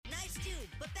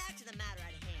back to the matter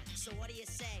at hand. So what do you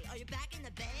say? Are you back in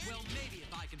the band? Well, maybe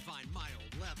if I can find my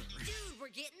old leather. Dude, we're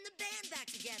getting the band back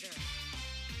together.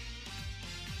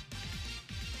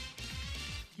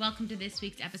 Welcome to this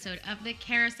week's episode of the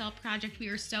Carousel Project. We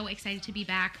are so excited to be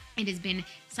back. It has been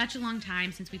such a long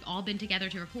time since we've all been together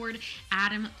to record.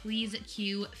 Adam, please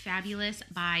cue Fabulous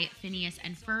by Phineas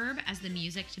and Ferb as the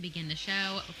music to begin the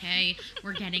show. Okay,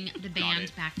 we're getting the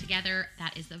band back together.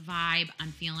 That is the vibe.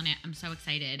 I'm feeling it. I'm so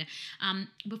excited.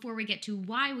 Before we get to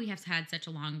why we have had such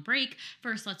a long break,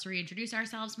 first let's reintroduce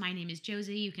ourselves. My name is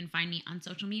Josie. You can find me on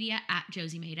social media at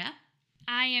Josie Maida.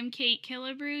 I am Kait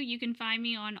Killebrew. You can find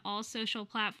me on all social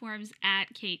platforms at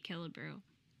Kait Killebrew.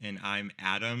 And I'm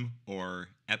Adam, or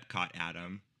Epcot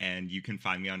Adam, and you can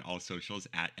find me on all socials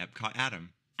at Epcot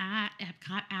Adam. At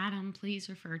Epcot Adam, please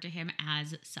refer to him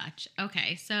as such.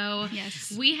 Okay, so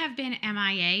yes, we have been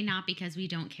MIA, not because we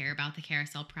don't care about the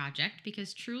Carousel Project,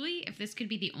 because truly, if this could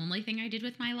be the only thing I did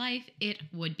with my life, it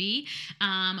would be.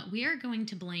 We are going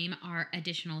to blame our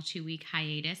additional 2-week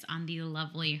hiatus on the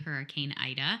lovely Hurricane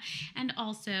Ida, and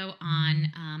also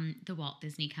on the Walt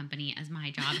Disney Company, as my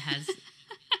job has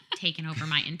taken over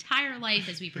my entire life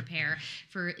as we prepare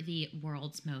for the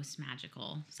world's most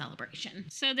magical celebration.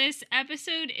 So this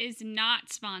episode is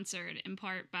not sponsored in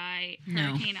part by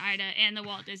Hurricane Ida and the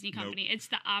Walt Disney Company. Nope. It's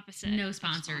the opposite. No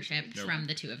sponsorship from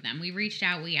the two of them. We reached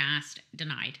out, we asked,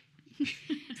 denied.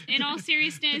 In all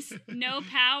seriousness, no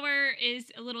power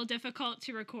is a little difficult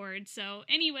to record. So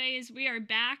anyways, we are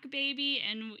back, baby,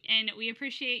 and we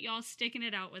appreciate y'all sticking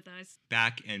it out with us.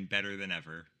 Back and better than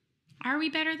ever. Are we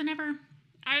better than ever?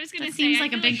 I was going to say, seems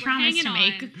like a big promise to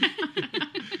make.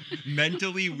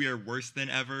 Mentally, we are worse than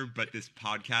ever, but this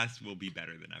podcast will be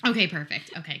better than ever. Okay,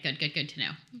 perfect. Okay, good to know.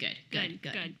 Good.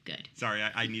 Sorry,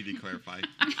 I need to clarify.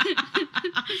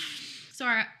 So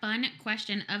our fun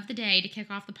question of the day to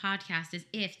kick off the podcast is,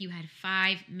 if you had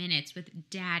 5 minutes with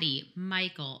Daddy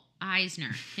Michael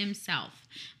Eisner himself,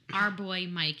 our boy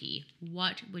Mikey,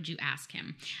 what would you ask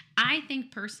him? I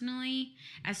think personally,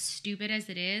 as stupid as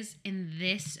it is, in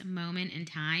this moment in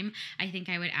time, I think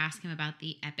I would ask him about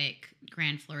the epic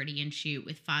Grand Floridian shoot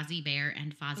with Fozzie Bear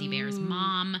and Fozzie Bear's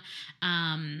mom.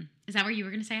 Is that what you were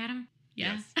going to say, Adam?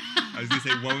 Yes. I was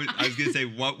gonna say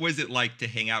what was it like to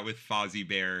hang out with Fozzie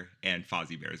Bear and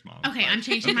Fozzie Bear's mom? Okay, I'm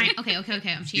changing my I'm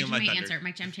changing my answer.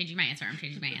 I'm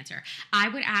changing my answer. I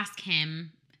would ask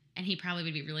him, and he probably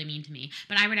would be really mean to me,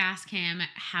 but I would ask him,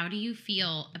 how do you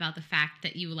feel about the fact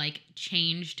that you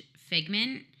changed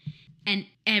Figment and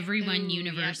everyone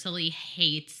universally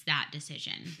hates that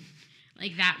decision?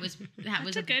 That was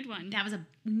a good one. That was a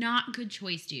not good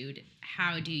choice, dude.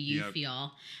 How do you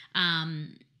feel?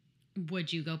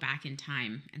 Would you go back in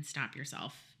time and stop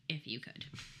yourself if you could?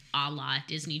 A la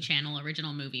Disney Channel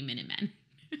original movie Minutemen.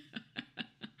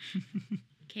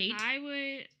 Kait? I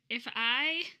would, if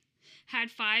I had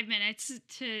 5 minutes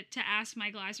to ask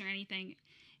Michael Eisner anything,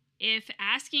 if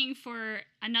asking for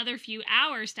another few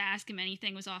hours to ask him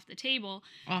anything was off the table,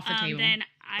 then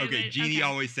I would... Jeannie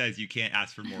always says you can't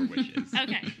ask for more wishes.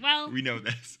 Okay, well... We know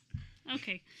this.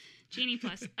 Okay. Genie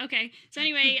plus. Okay. So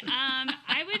anyway,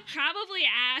 I would probably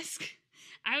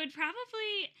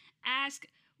ask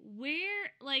where,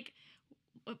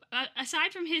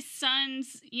 aside from his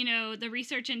son's, the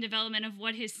research and development of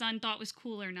what his son thought was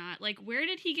cool or not, where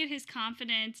did he get his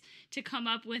confidence to come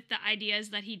up with the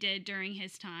ideas that he did during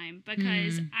his time?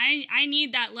 Because I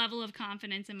need that level of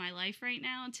confidence in my life right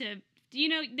now to...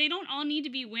 they don't all need to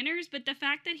be winners, but the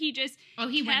fact that he just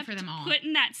went for them all,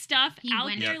 putting that stuff out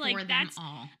there, that's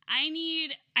all. I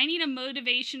need a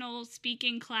motivational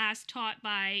speaking class taught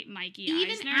by Mikey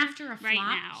Eisner. Even after a flop, right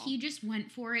now, he just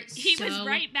went for it. He was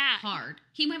right back. Hard.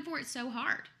 He went for it so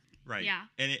hard. Right. Yeah.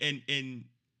 And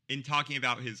in talking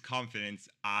about his confidence,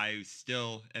 I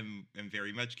still am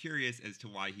very much curious as to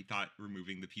why he thought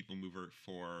removing the people mover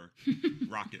for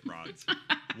rocket rods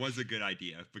was a good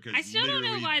idea. Because I still don't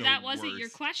know why that wasn't your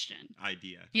question.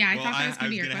 Idea. Yeah, I thought that was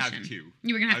going to be your question. Have two.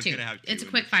 You were going to have two. It's a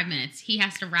quick 5 minutes. He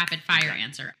has to rapid fire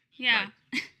answer. Yeah.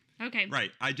 Right. Okay.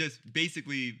 Right.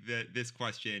 Basically, this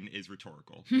question is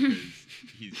rhetorical because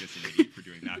he's just an idiot for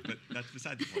doing that. But that's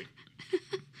beside the point.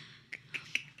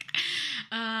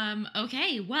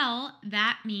 Okay, well,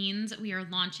 that means we are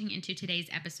launching into today's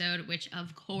episode, which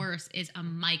of course is a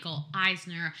Michael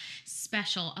Eisner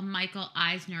special, a Michael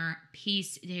Eisner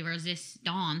piece de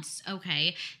resistance.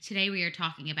 Okay, today we are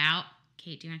talking about...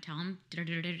 Kait, do you want to tell them?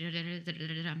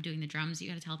 I'm doing the drums. You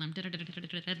got to tell them.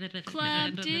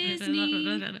 Club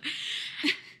Disney.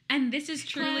 And this is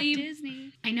truly... Club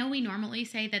Disney. I know we normally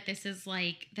say that this is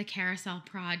like the Carousel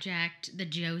Project, the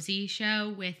Josie show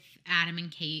with Adam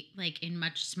and Kait like in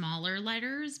much smaller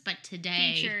letters, but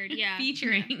today Featured, yeah.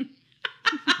 featuring.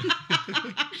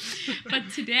 But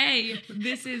today,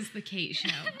 this is the Kait show.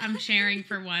 I'm sharing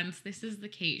for once. This is the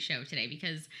Kait show today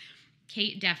because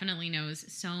Kait definitely knows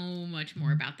so much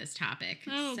more about this topic.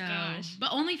 Oh, gosh. But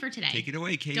only for today. Take it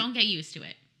away, Kait. Don't get used to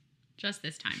it. Just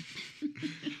this time.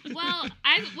 Well,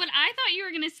 what I thought you were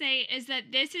going to say is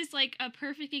that this is like a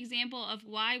perfect example of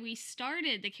why we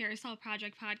started the Carousel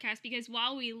Project podcast, because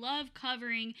while we love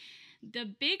covering the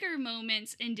bigger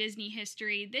moments in Disney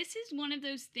history, this is one of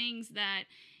those things that,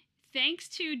 thanks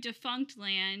to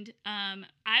Defunctland,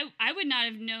 I would not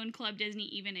have known Club Disney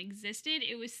even existed.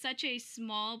 It was such a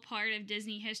small part of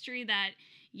Disney history that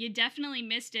you definitely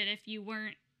missed it if you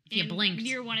weren't blinked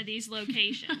near one of these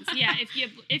locations. Yeah,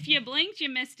 if you blinked, you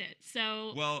missed it.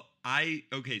 So Well,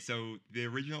 so the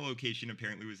original location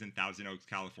apparently was in Thousand Oaks,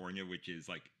 California, which is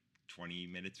like 20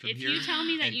 minutes from if here. you tell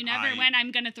me that And you never went,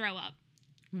 I'm gonna throw up.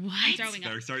 What? I'm throwing up.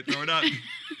 Better start throwing up.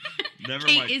 Never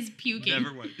Kait went. is puking.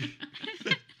 Never went.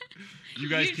 You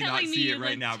guys You're cannot telling me see you it right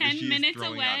lived now, but 10 she's minutes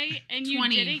throwing away up. and you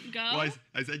 20. didn't go? Well,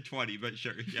 I said 20, but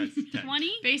sure, yes, 10.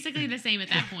 20? Basically the same at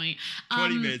that point.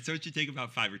 20 minutes, so it should take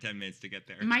about 5 or 10 minutes to get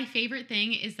there. My favorite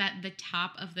thing is that the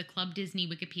top of the Club Disney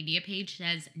Wikipedia page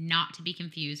says not to be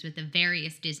confused with the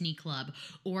various Disney Club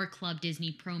or Club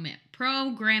Disney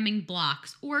programming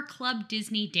blocks or Club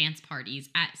Disney dance parties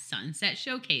at Sunset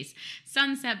Showcase,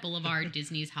 Sunset Boulevard,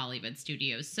 Disney's Hollywood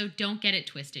Studios. So don't get it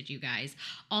twisted, you guys.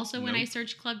 Also, when I Nope.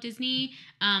 searched Club Disney,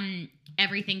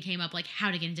 everything came up like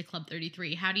how to get into Club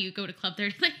 33. How do you go to Club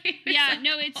 33? Yeah,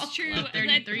 no, it's true. Club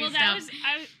 33 Well, stuff. that was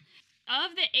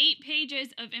of the 8 pages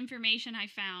of information I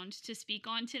found to speak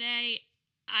on today.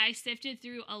 I sifted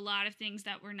through a lot of things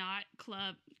that were not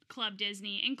Club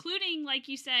Disney, including, like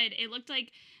you said, it looked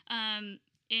like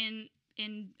in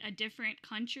a different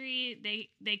country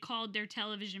they called their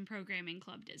television programming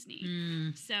Club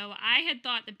Disney. So I had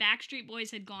thought the Backstreet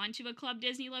Boys had gone to a Club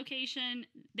Disney location.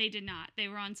 They did not. They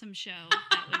were on some show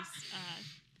that was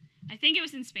I think it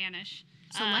was in Spanish.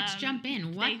 So let's jump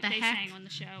in. What the they heck? sang on the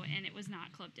show, and it was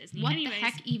not Club Disney. What Anyways, the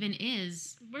heck even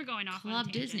is we're going off on a Club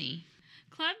tangent. Disney?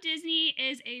 Club Disney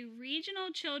is a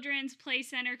regional children's play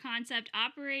center concept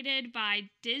operated by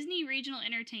Disney Regional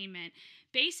Entertainment.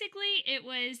 Basically, it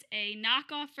was a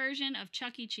knockoff version of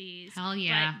Chuck E. Cheese, Hell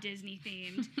yeah. but Disney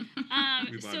themed.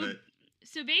 We love it.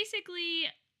 So basically,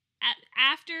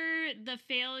 after the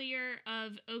failure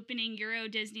of opening Euro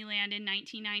Disneyland in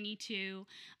 1992,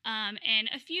 and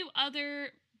a few other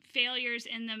failures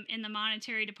in the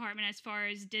monetary department as far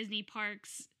as Disney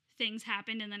parks, things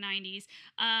happened in the 90s.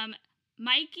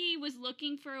 Mikey was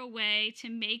looking for a way to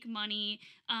make money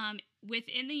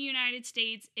within the United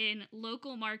States in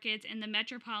local markets in the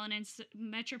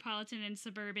metropolitan and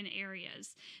suburban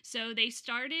areas. So they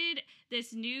started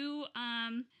this new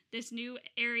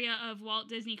area of Walt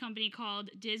Disney Company called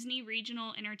Disney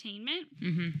Regional Entertainment.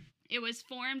 Mm-hmm. It was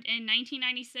formed in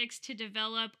 1996 to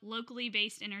develop locally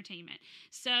based entertainment.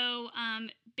 So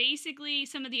basically,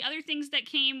 some of the other things that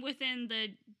came within the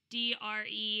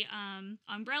DRE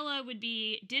umbrella would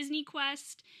be Disney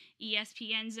Quest,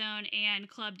 ESPN Zone, and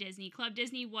Club Disney. Club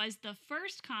Disney was the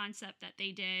first concept that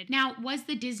they did. Now, was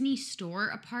the Disney Store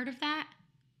a part of that?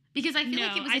 Because I feel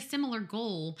like it was a similar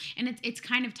goal, and it's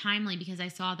kind of timely because I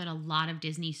saw that a lot of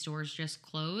Disney stores just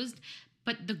closed,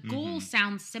 but the goal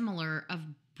sounds similar of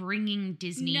bringing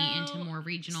Disney into more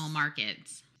regional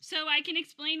markets. So I can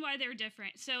explain why they're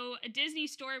different. So a Disney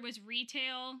Store was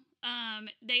retail.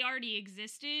 They already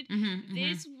existed.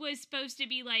 This was supposed to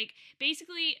be like,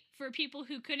 basically for people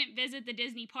who couldn't visit the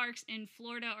Disney parks in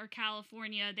Florida or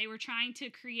California, they were trying to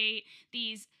create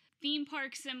these theme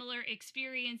park similar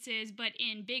experiences, but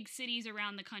in big cities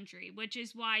around the country, which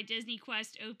is why Disney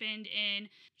Quest opened in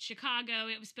Chicago.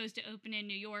 It was supposed to open in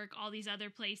New York, all these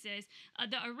other places.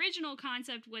 The original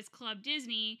concept was Club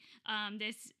Disney,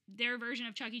 their version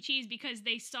of Chuck E. Cheese, because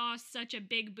they saw such a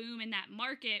big boom in that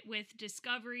market with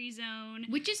Discovery Zone.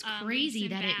 Which is crazy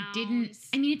that it didn't.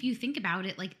 I mean, if you think about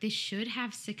it, like, this should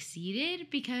have succeeded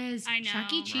because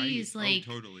Chuck E. Cheese, like,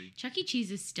 totally. Chuck E.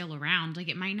 Cheese is still around. Like,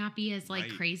 it might not be as, like,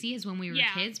 crazy as when we were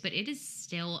kids, but it is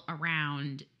still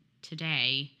around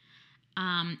today.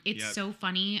 It's so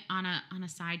funny on a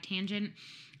side tangent.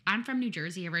 I'm from New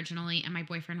Jersey originally, and my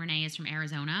boyfriend Renee is from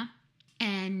Arizona.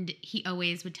 And he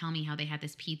always would tell me how they had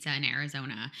this pizza in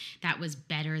Arizona that was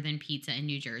better than pizza in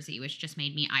New Jersey, which just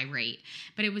made me irate.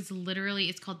 But it was literally,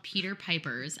 it's called Peter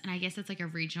Piper's, and I guess it's like a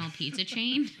regional pizza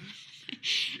chain.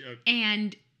 Yep.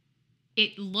 And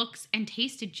it looks and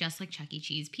tasted just like Chuck E.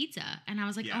 Cheese pizza. And I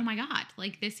was like, Yeah. oh my God,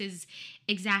 like this is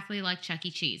exactly like Chuck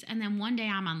E. Cheese. And then one day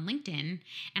I'm on LinkedIn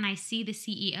and I see the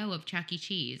CEO of Chuck E.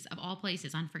 Cheese, of all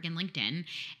places, on freaking LinkedIn.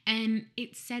 And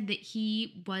it said that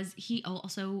he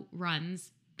also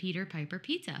runs Peter Piper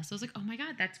Pizza. So I was like, oh my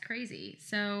God, that's crazy.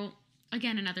 So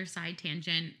again, another side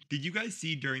tangent. Did you guys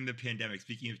see during the pandemic,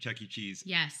 speaking of Chuck E. Cheese,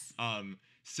 Yes.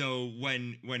 so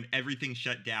when everything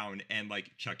shut down and like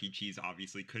Chuck E. Cheese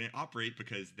obviously couldn't operate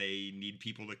because they need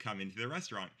people to come into their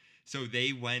restaurant. So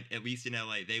they went, at least in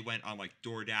LA, they went on like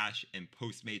DoorDash and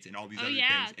Postmates and all these other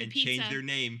things and changed their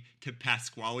name to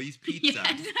Pasquale's Pizza.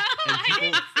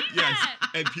 Yes.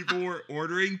 And people were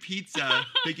ordering pizza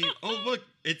thinking, oh look,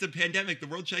 it's a pandemic, the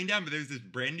world's shutting down, but there's this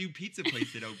brand new pizza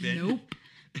place that opened. Nope.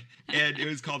 And it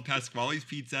was called Pasquale's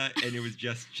Pizza and it was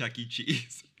just Chuck E.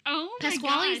 Cheese. Oh my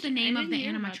Pasquale is gosh, the name I of the didn't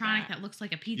hear about animatronic that looks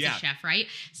like a pizza Yeah. chef, right?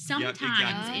 Sometimes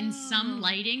exactly. in some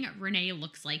lighting, Renee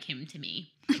looks like him to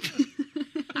me.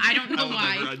 I don't I know will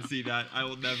why. never unsee that. I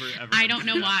will never ever. I don't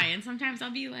know unsee that. why. And sometimes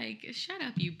I'll be like, shut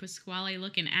up, you Pasquale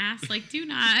looking ass. Like, do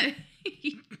not.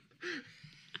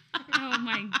 Oh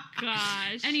my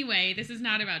gosh. Anyway, this is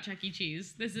not about Chuck E.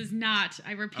 Cheese. This is not,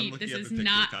 I repeat, looking this at the is picture of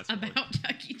not Pasquale. about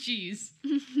Chuck E. Cheese.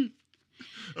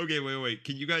 Okay, wait.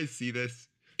 Can you guys see this?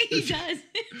 He does.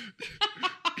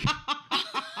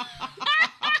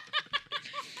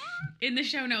 In the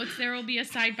show notes, there will be a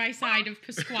side-by-side of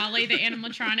Pasquale, the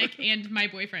animatronic, and my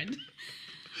boyfriend.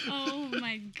 Oh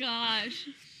my gosh.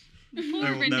 Poor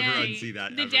I will Renee. never unsee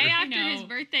that The ever. day I after know. his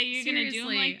birthday, you're going to do him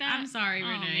Seriously, like that? I'm sorry, Oh,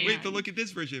 Renee. man. Wait, but look at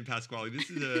this version of Pasquale. This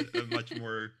is a much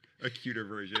more a cuter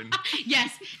version.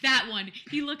 Yes, that one.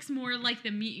 He looks more like the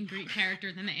meet and greet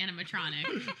character than the animatronic.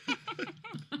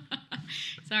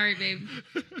 Sorry, babe.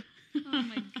 Oh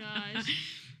my gosh.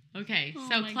 Okay, Oh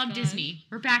so my Club gosh. Disney.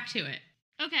 We're back to it.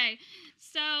 Okay,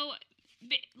 so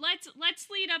let's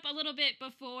lead up a little bit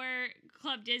before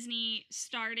Club Disney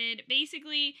started.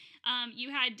 Basically,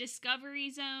 you had Discovery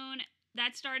Zone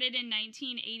that started in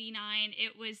 1989.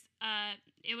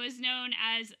 It was known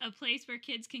as a place where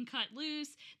kids can cut loose.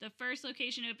 The first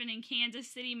location opened in Kansas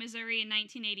City, Missouri in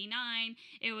 1989.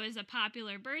 It was a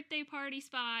popular birthday party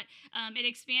spot. It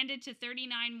expanded to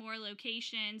 39 more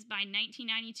locations by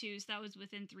 1992, so that was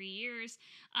within 3 years.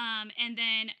 And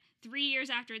then 3 years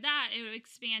after that, it would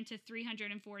expand to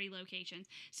 340 locations.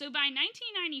 So by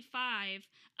 1995,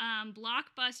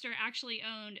 Blockbuster actually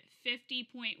owned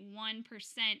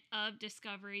 50.1% of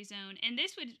Discovery Zone. And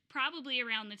this would probably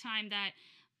around the time that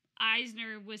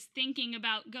Eisner was thinking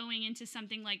about going into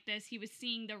something like this. He was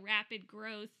seeing the rapid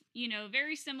growth,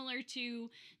 very similar to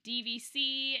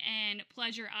DVC and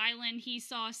Pleasure Island. He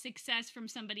saw success from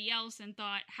somebody else and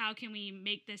thought, how can we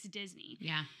make this Disney?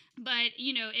 Yeah. But,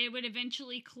 it would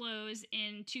eventually close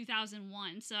in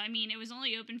 2001. So, it was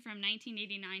only open from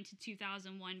 1989 to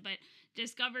 2001. But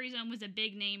Discovery Zone was a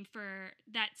big name for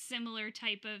that similar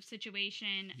type of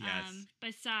situation, Yes.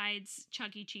 besides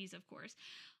Chuck E. Cheese, of course.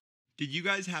 Did you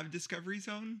guys have Discovery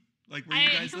Zone? Like where I you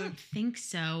guys I don't live? think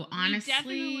so,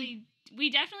 honestly. We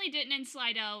definitely didn't in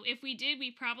Slidell. If we did, we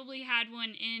probably had one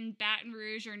in Baton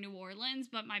Rouge or New Orleans,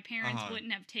 but my parents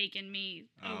wouldn't have taken me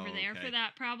over Oh, there okay. for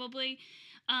that, probably.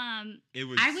 It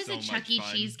was. I was so a Chuck E. much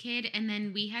fun. Cheese kid, and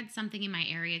then we had something in my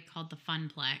area called the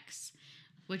Funplex,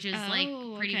 which is like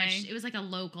Oh, pretty okay. much, it was like a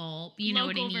local, you know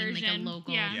what I Local mean? Like a version,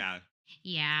 local. yeah. Yeah,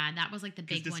 Yeah, that was like the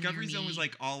because big one. Discovery near Zone me. was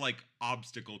like all like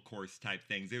obstacle course type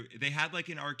things. They had like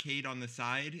an arcade on the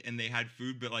side, and they had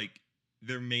food, but like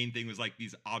their main thing was like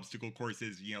these obstacle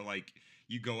courses. Like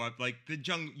you go up like the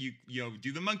jungle, you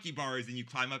do the monkey bars, and you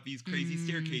climb up these crazy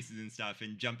staircases and stuff,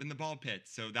 and jump in the ball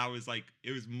pits. So that was like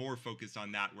it was more focused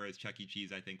on that, whereas Chuck E.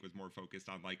 Cheese I think was more focused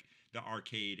on like the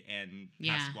arcade and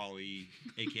Yeah. Pasquale,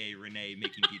 aka Renee,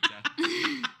 making pizza.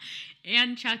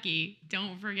 And Chucky.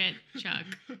 Don't forget Chuck.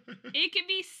 It could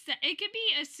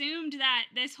be assumed that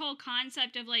this whole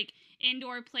concept of like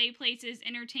indoor play places,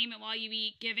 entertainment while you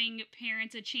eat, giving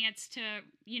parents a chance to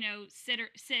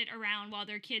sit around while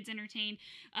their kids entertain,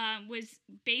 was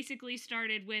basically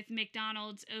started with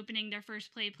McDonald's opening their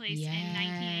first play place in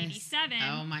 1987.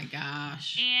 Oh my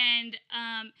gosh. And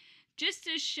just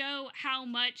to show how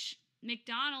much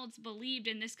McDonald's believed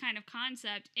in this kind of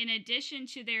concept, in addition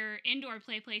to their indoor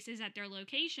play places at their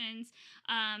locations,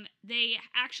 they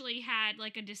actually had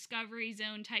like a Discovery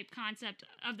Zone type concept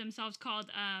of themselves called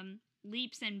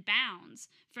Leaps and Bounds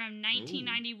from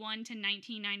 1991 to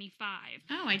 1995.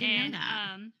 Oh, I didn't know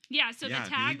that. So Yeah, the me neither.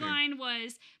 tagline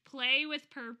was play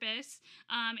with purpose,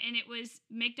 and it was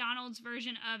McDonald's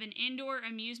version of an indoor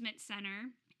amusement center.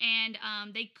 and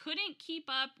they couldn't keep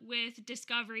up with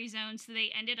Discovery Zone, so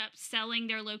they ended up selling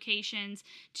their locations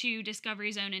to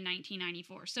Discovery Zone in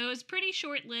 1994. So it was pretty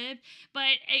short-lived,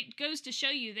 but it goes to show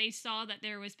you they saw that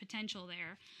there was potential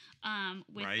there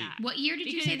with Right. that. What year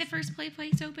did you say the first play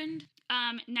place opened?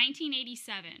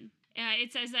 1987.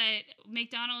 It says that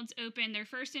McDonald's opened their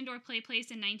first indoor play place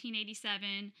in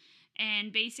 1987.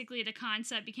 And basically the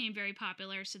concept became very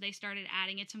popular, so they started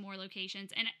adding it to more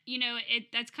locations. And, you know,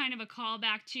 that's kind of a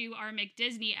callback to our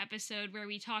McDisney episode where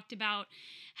we talked about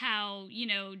how, you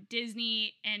know,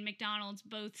 Disney and McDonald's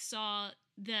both saw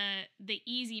the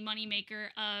easy moneymaker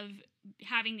of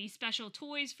having these special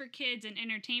toys for kids and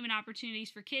entertainment opportunities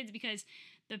for kids, because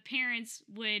the parents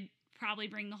would probably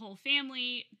bring the whole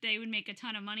family. They would make a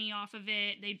ton of money off of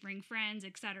it. They'd bring friends,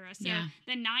 etc. So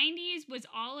the 90s was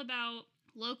all about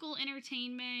local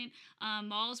entertainment.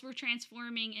 Malls were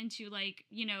transforming into, like,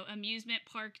 you know, amusement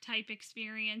park type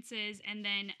experiences, and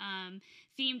then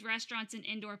themed restaurants and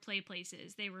indoor play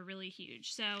places. They were really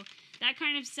huge. So that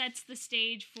kind of sets the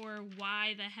stage for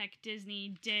why the heck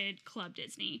Disney did Club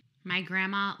Disney. My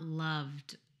grandma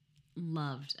loved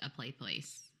a play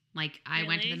place. Like, I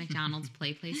went to the Really? McDonald's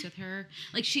play place with her.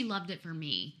 Like, she loved it for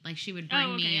me. Like, she would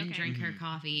bring me and drink her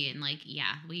coffee, and, like,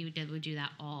 yeah, we would do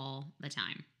that all the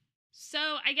time.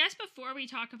 So I guess before we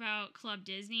talk about Club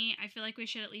Disney, I feel like we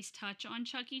should at least touch on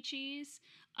Chuck E. Cheese.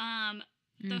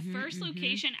 The first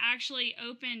location actually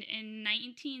opened in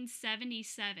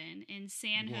 1977 in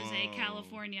San Jose, Whoa.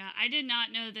 California. I did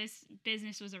not know this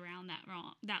business was around that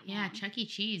long. Yeah, Chuck E.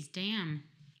 Cheese, damn.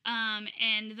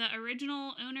 And the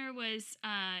original owner was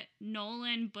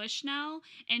Nolan Bushnell,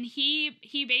 and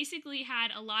he basically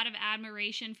had a lot of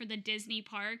admiration for the Disney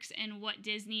parks and what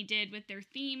Disney did with their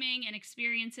theming and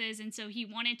experiences, and so he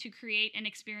wanted to create an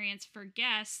experience for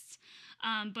guests,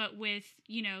 but with,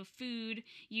 you know, food,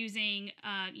 using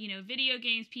you know, video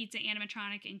games, pizza,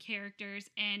 animatronic, and characters.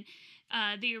 And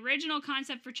the original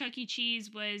concept for Chuck E.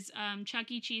 Cheese was Chuck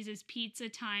E. Cheese's Pizza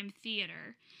Time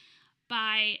Theater.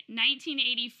 By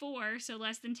 1984, so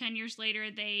less than 10 years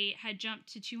later, they had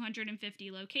jumped to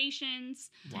 250 locations.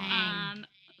 Wow.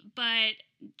 But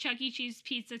Chuck E. Cheese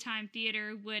Pizza Time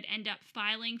Theater would end up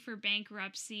filing for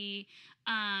bankruptcy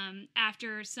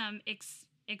after some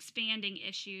expanding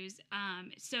issues.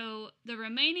 So the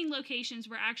remaining locations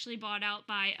were actually bought out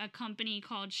by a company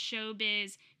called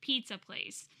Showbiz Pizza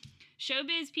Place.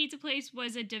 Showbiz Pizza Place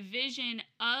was a division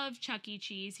of Chuck E.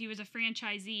 Cheese. He was a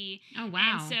franchisee. Oh,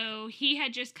 wow. And so he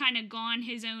had just kind of gone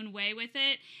his own way with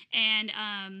it. And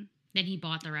then he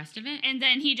bought the rest of it? and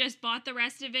then he just bought the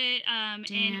rest of it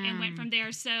and went from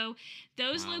there. So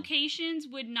those locations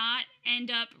would not end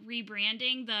up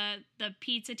rebranding. The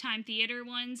Pizza Time Theater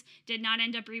ones did not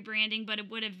end up rebranding, but it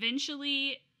would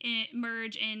eventually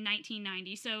merge in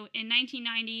 1990. So in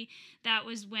 1990, that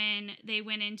was when they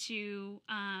went into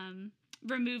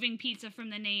removing pizza from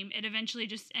the name. It eventually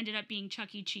just ended up being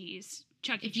Chuck E. Cheese.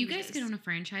 Chuck E. If you guys Cheese's. could own a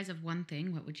franchise of one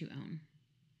thing, what would you own?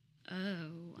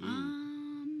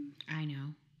 I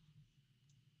know.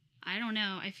 I don't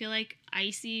know. I feel like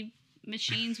icy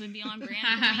machines would be on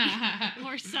brand for me.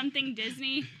 Or something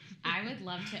Disney. I would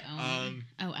love to own.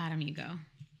 Oh, Adam, you go.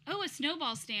 Oh, a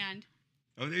snowball stand.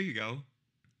 Oh, there you go.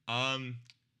 I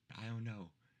don't know.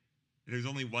 There's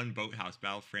only one Boathouse, but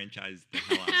I'll franchise the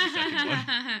hell out of the second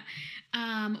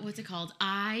one. What's it called?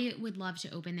 I would love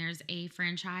to open. There's a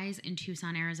franchise in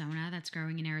Tucson, Arizona that's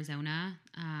growing in Arizona.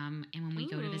 And when we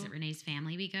go to visit Renee's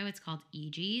family, we go. It's called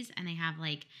EG's, and they have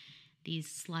like these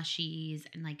slushies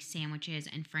and like sandwiches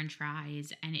and French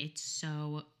fries, and it's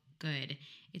so good.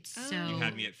 It's so You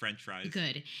had me at French fries.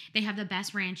 good. They have the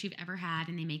best ranch you've ever had,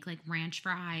 and they make like ranch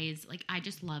fries. Like, I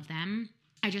just love them.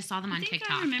 I just saw them on think I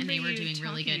TikTok, and they remember were you doing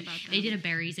really talking good. about They them. did a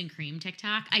berries and cream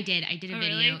TikTok. I did a Oh, video.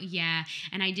 really? Yeah.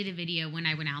 And I did a video when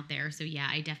I went out there. So yeah,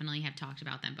 I definitely have talked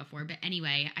about them before. But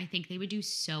anyway, I think they would do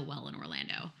so well in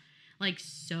Orlando. Like,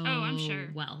 so I'm sure.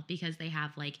 well, because they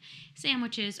have like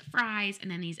sandwiches, fries, and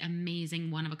then these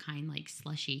amazing one-of-a-kind like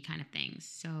slushy kind of things.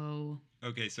 So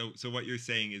Okay, so what you're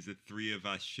saying is the three of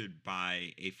us should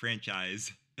buy a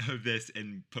franchise of this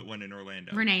and put one in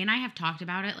Orlando. Renee and I have talked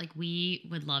about it. Like, we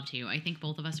would love to. I think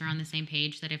both of us are on the same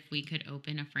page that if we could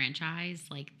open a franchise,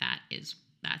 like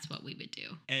that's what we would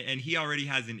do. And he already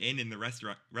has an in the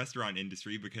restaurant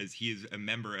industry because he is a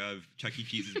member of Chuck E.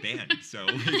 Cheese's band. So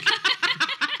like,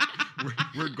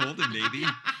 we're golden, baby.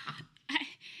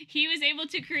 he was able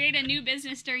to create a new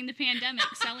business during the pandemic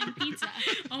selling pizza.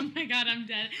 Oh my God, I'm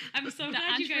dead. I'm so The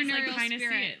glad you guys like entrepreneurial kind of see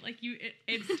spirit. it. Like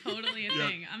it's totally a Yeah.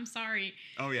 thing. I'm sorry.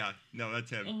 Oh yeah, no, that's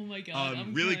him. Oh my God,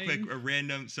 I'm really crying. quick, a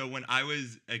random. So when I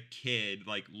was a kid,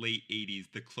 like late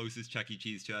 '80s, the closest Chuck E.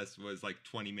 Cheese to us was like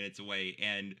 20 minutes away,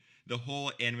 and the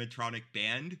whole animatronic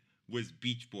band was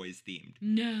Beach Boys themed.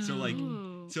 No.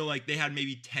 So like they had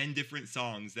maybe 10 different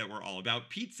songs that were all about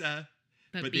pizza,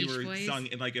 but they Beach were Boys? sung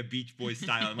in like a Beach Boys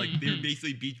style. And like they were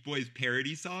basically Beach Boys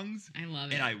parody songs. I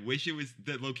love it. And I wish it was,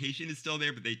 the location is still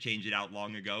there, but they changed it out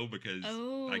long ago because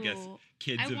I guess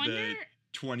kids I of wonder- the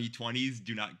 2020s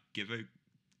do not give a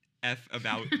F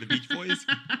about the Beach Boys.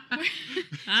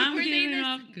 I'm Were they giving the-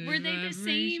 off good were they the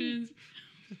same- vibrations.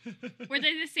 Were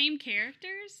they the same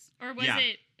characters, or was Yeah.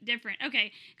 it different?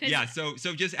 Okay, 'cause- Yeah, so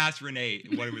just ask Renee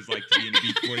what it was like to be in a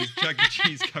Beach Boys Chuck E.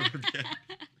 Cheese cover band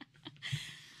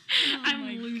Oh my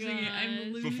I'm losing it. I'm God.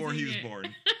 losing before he was it.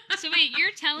 born. So wait,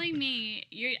 you're telling me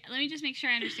let me just make sure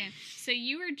I understand. So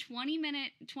you were 20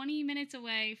 minutes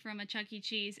away from a Chuck E.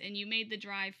 Cheese, and you made the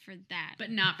drive for that, But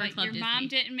not for Club your Disney. mom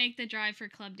didn't make the drive for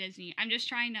Club Disney. I'm just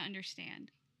trying to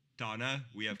understand. Donna,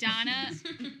 we have Donna.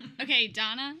 questions. Okay,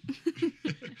 Donna.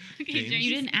 Okay, James?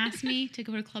 You didn't ask me to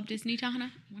go to Club Disney,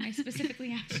 Donna, when I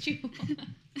specifically asked you.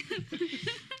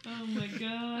 Oh my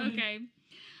God. Okay.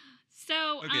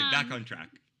 So Okay, back on track.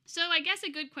 So I guess a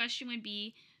good question would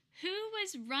be, who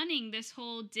was running this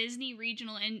whole Disney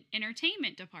Regional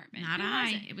Entertainment Department? Not Who was I.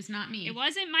 it? It was not me. It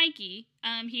wasn't Mikey.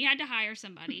 He had to hire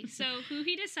somebody. So who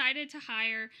he decided to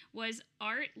hire was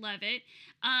Art Levitt,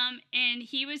 and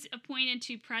he was appointed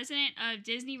to president of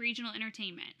Disney Regional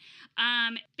Entertainment.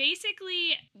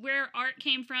 Basically, where Art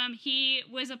came from, he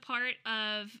was a part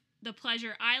of the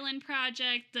Pleasure Island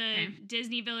Project, the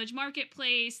Disney Village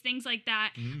Marketplace, things like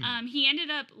that. He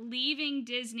ended up leaving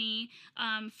Disney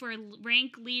for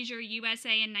Rank Leisure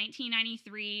USA in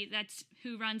 1993. That's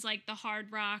who runs like the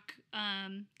Hard Rock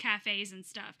cafes and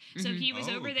stuff. So he was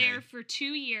over there for 2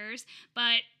 years,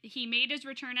 but he made his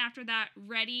return after that,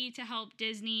 ready to help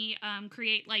Disney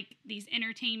create like these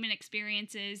entertainment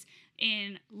experiences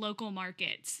in local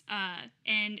markets.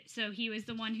 And so he was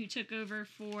the one who took over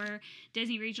for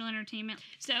Disney Regional Entertainment.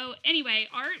 So anyway,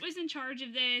 Art was in charge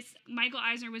of this. Michael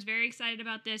Eisner was very excited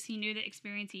about this. He knew the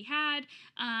experience he had.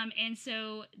 And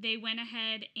so they went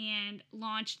ahead and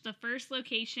launched the first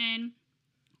location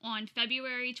on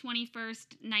February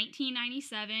 21st,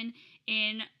 1997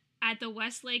 at the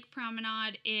Westlake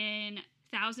Promenade in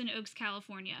Thousand Oaks,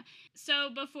 California. So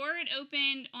before it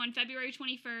opened on February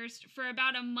 21st, for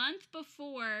about a month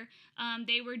before,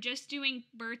 they were just doing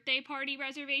birthday party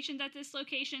reservations at this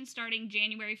location starting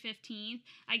January 15th.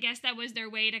 I guess that was their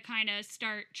way to kind of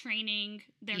start training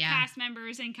their cast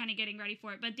members and kind of getting ready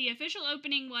for it. But the official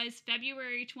opening was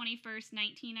February 21st,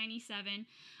 1997.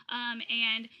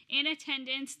 And in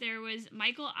attendance, there was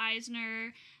Michael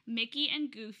Eisner, Mickey,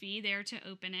 and Goofy there to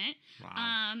open it.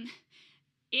 Wow.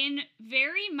 In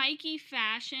very Mikey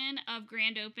fashion of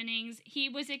grand openings, he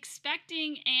was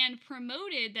expecting and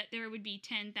promoted that there would be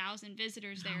 10,000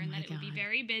 visitors there and that it would be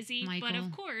very busy. Michael. But of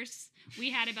course, we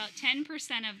had about 10%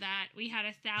 of that. We had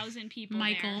 1,000 people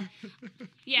Michael. there.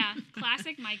 Yeah,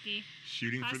 classic Mikey.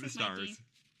 Shooting for the Classic Mikey. stars.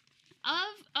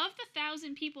 Of the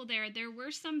 1,000 people there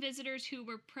were some visitors who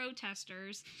were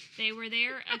protesters. They were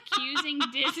there accusing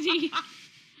Disney.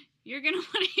 You're going to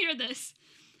want to hear this.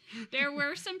 There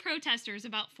were some protesters,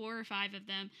 about 4 or 5 of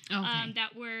them,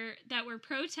 that were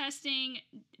protesting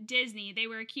Disney. They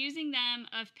were accusing them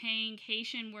of paying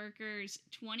Haitian workers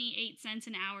 28 cents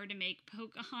an hour to make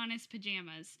Pocahontas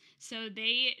pajamas. So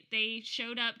they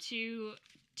showed up to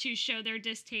show their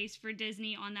distaste for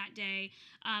Disney on that day.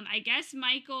 I guess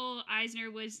Michael Eisner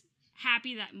was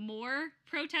happy that more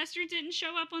protesters didn't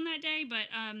show up on that day, but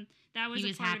that was He a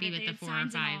was part happy of it. with They the had 4 or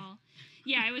signs and 5. all.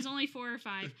 Yeah, it was only 4 or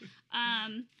 5.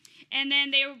 And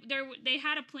then they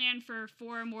had a plan for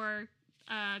 4 more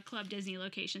Club Disney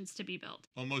locations to be built.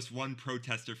 Almost one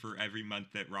protester for every month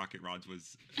that Rocket Rods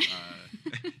was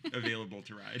available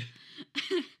to ride.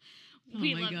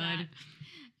 We Oh my love God. that.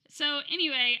 So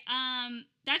anyway,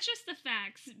 that's just the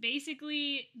facts.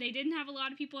 Basically, they didn't have a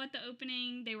lot of people at the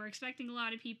opening. They were expecting a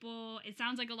lot of people. It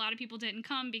sounds like a lot of people didn't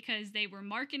come because they were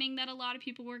marketing that a lot of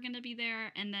people were going to be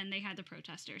there, and then they had the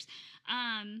protesters.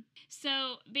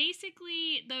 So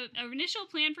basically, the initial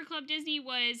plan for Club Disney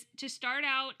was to start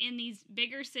out in these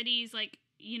bigger cities like,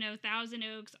 Thousand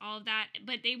Oaks, all of that.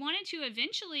 But they wanted to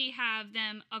eventually have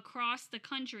them across the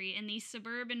country in these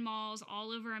suburban malls all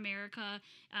over America.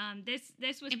 This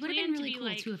was It would have planned been really to be cool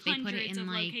like too if they put it hundreds in of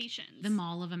like locations. the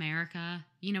Mall of America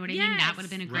You know what I mean? That would have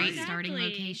been a great Right. starting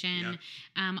Exactly. location.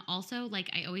 Also, like,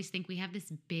 I always think we have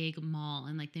this big mall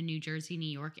in like the New Jersey, New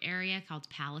York area called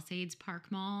Palisades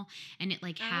Park Mall. And it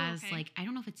like has okay. like, I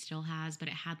don't know if it still has, but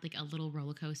it had like a little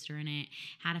roller coaster in it,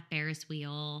 had a Ferris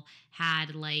wheel,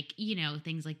 had like, you know,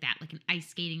 things like that, like an ice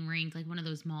skating rink, like one of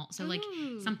those malls. So like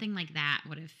Ooh. something like that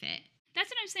would have fit. That's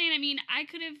what I'm saying. I mean,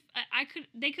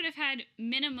 they could have had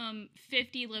minimum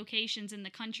 50 locations in the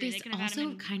country. This they could have had them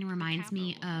also in kind of the reminds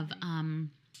me capital or of something.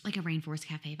 like a Rainforest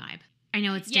Cafe vibe. I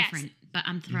know it's Yes. different, but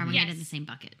I'm throwing it in Yes. the same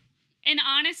bucket. And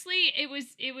honestly, it was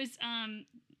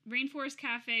Rainforest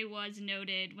Cafe was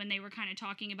noted when they were kind of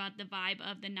talking about the vibe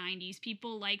of the 90s.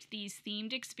 People liked these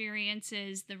themed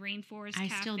experiences, the Rainforest I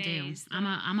Cafes. still do. the- I'm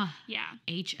a yeah.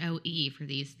 HOE for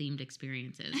these themed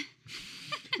experiences.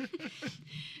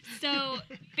 So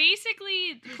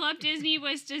basically, Club Disney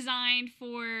was designed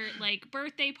for like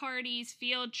birthday parties,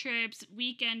 field trips,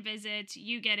 weekend visits.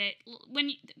 You get it.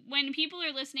 When people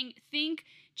are listening, think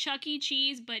Chuck E.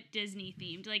 Cheese but Disney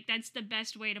themed. Like that's the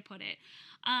best way to put it.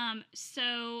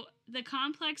 So the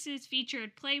complexes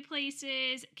featured play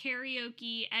places,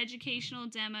 karaoke, educational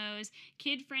demos,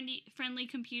 kid-friendly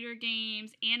computer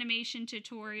games, animation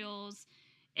tutorials,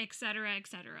 etc.,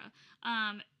 etc.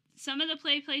 Some of the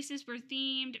play places were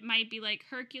themed, might be like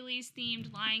Hercules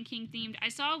themed, Lion King themed. I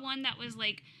saw one that was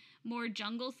like more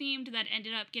jungle themed that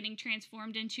ended up getting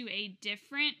transformed into a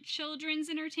different children's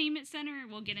entertainment center.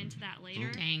 We'll get into that later.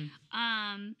 Dang.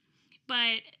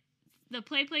 But the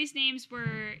play place names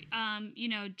were,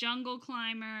 Jungle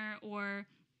Climber or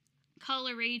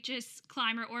Colorageous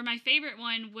Climber, or my favorite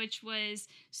one, which was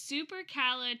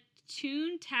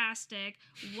Supercalitoontastic,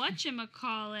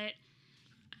 whatchamacallit,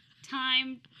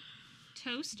 Time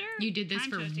Toaster? You did this Time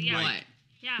for Toaster, what?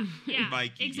 yeah. Yeah,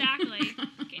 Mikey. exactly.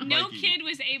 No Mikey. kid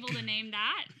was able to name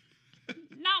that.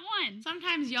 Not one.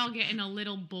 Sometimes y'all getting a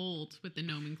little bold with the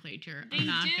nomenclature. They I'm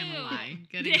not do. gonna lie.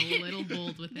 Getting a little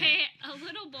bold with it. A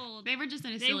little bold. They were just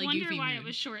in a They silly, wonder goofy why mood. it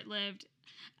was short-lived.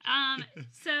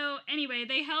 So anyway,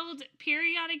 they held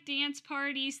periodic dance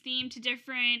parties themed to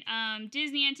different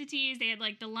Disney entities. They had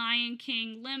like the Lion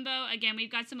King Limbo. Again,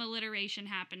 we've got some alliteration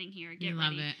happening here. Get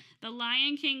Love ready. it. The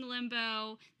Lion King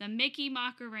Limbo, the Mickey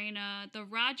Macarena, the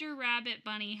Roger Rabbit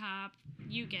Bunny Hop.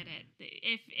 You get it.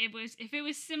 If it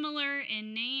was similar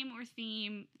in name or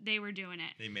theme, they were doing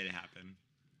it. They made it happen.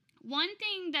 One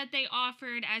thing that they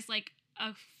offered as like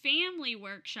a family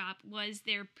workshop was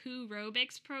their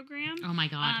Pooh-robics program. Oh my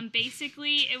god.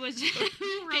 Basically, it was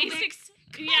Pooh-robics?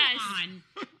 Come Yes. on.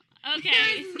 Okay.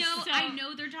 There is no. so- I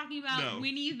know they're talking about No.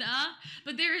 Winnie the,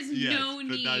 but there is Yes, no but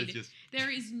need. that is just There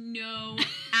is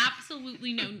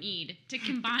absolutely no need to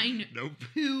combine nope.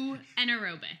 poo and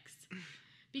aerobics,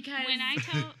 because When I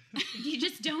tell, you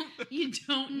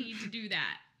don't need to do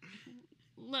that.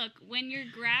 look, when you're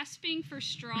grasping for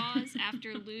straws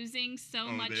after losing so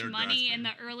Oh, much they're money in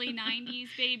grasping. the early '90s,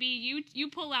 baby, you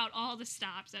pull out all the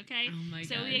stops, okay? Oh my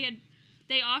So god.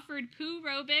 they offered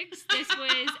Pooh-robics. This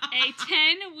was a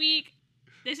 10-week.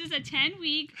 This is a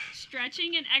 10-week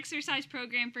stretching and exercise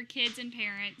program for kids and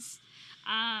parents,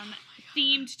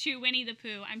 themed to Winnie the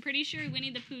Pooh. I'm pretty sure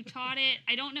Winnie the Pooh taught it.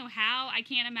 I don't know how. I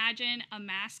can't imagine a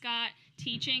mascot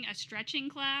teaching a stretching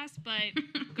class, but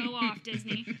go off,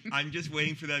 Disney. I'm just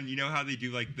waiting for them. You know how they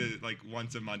do like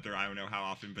once a month, or I don't know how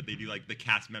often, but they do like the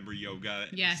cast member yoga.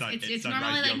 Yes, it's Sunrise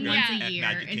normally like yoga once Yeah. a at year.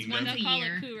 Magic It's Kingdom. once They'll a call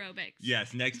year. it Pooh-robics.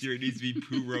 Yes, next year it needs to be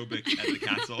Pooh-robics at the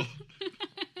castle.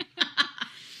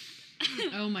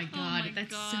 Oh my god, my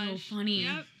that's gosh. so funny.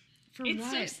 Yep. For It's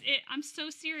what? I'm so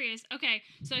serious. Okay,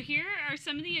 so here are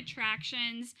some of the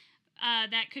attractions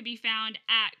that could be found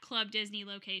at Club Disney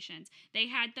locations. They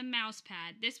had the mouse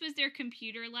pad. This was their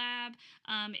computer lab.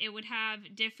 It would have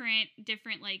different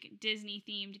like Disney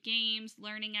themed games,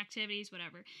 learning activities,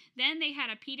 whatever. Then they had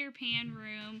a Peter Pan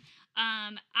room.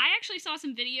 I actually saw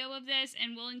some video of this,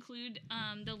 and we'll include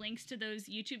the links to those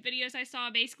YouTube videos I saw.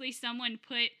 Basically, someone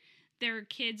put their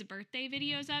kids' birthday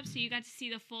videos up, so you got to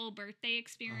see the full birthday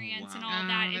experience and all Oh,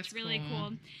 that. that's It's really cool.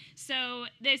 cool. So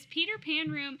this Peter Pan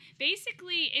room,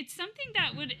 basically, it's something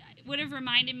that would have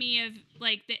reminded me of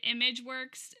like the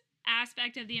ImageWorks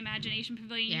aspect of the Imagination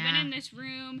Pavilion. You went Yeah. in this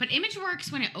room. But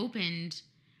ImageWorks, when it opened,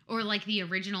 or like the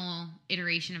original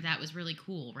iteration of that, was really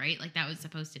cool, right? Like that was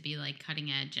supposed to be like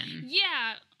cutting edge and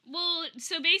Yeah. Well,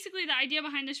 so basically the idea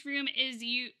behind this room is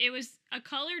a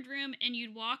colored room, and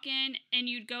you'd walk in and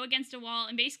you'd go against a wall,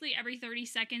 and basically every 30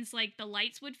 seconds, like, the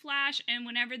lights would flash, and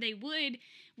whenever they would,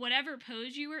 whatever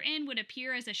pose you were in would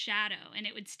appear as a shadow, and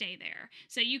it would stay there.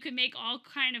 So you could make all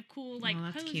kind of cool, like,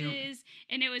 that's poses, cute.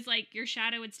 and it was like your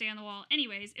shadow would stay on the wall.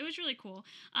 Anyways, it was really cool.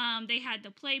 They had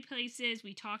the play places.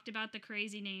 We talked about the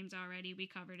crazy names already. We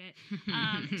covered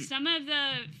it. Some of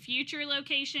the future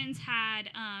locations had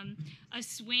a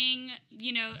swing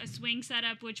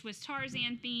setup, which was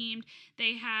Tarzan themed.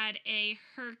 They had a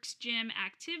Herc's gym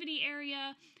activity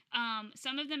area.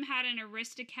 Some of them had an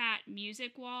Aristocat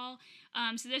music wall.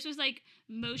 So this was like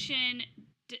motion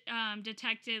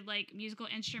detected, like, musical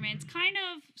instruments, kind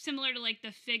of similar to like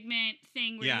the Figment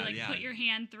thing where you put your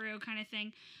hand through kind of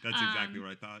thing. That's exactly what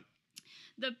I thought.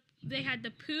 They had the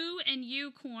Pooh and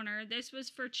You corner. This was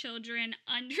for children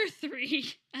under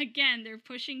 3. Again, they're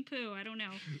pushing Pooh. I don't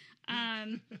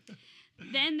know.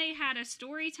 Then they had a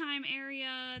story time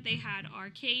area. They had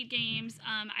arcade games.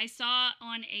 I saw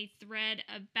on a thread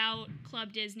about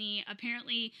Club Disney,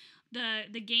 apparently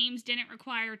the games didn't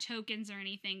require tokens or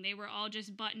anything. They were all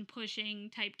just button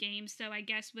pushing type games. So I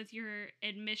guess with your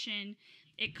admission,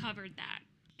 it covered that.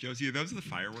 Josie, are those the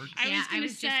fireworks? I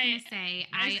was just gonna say.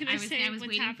 I was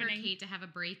waiting happening. for Kate to have a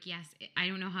break. Yes, I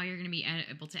don't know how you're gonna be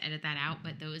able to edit that out,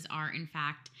 but those are, in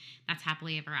fact, that's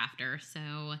Happily Ever After.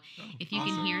 So if you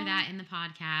can hear that in the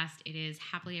podcast, it is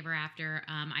Happily Ever After.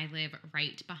 I live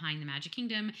right behind the Magic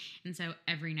Kingdom, and so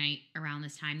every night around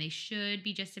this time, they should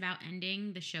be just about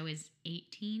ending. The show is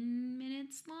 18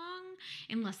 minutes long,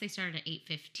 unless they started at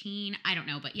 8:15. I don't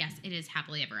know, but yes, it is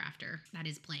Happily Ever After. That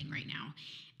is playing right now.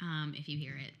 If you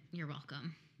hear it, you're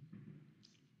welcome.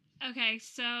 Okay,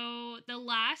 so the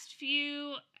last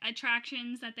few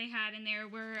attractions that they had in there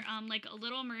were like a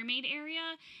Little Mermaid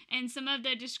area, and some of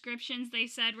the descriptions they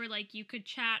said were like you could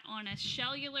chat on a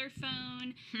cellular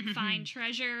phone, find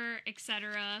treasure,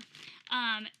 etc.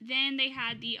 Then they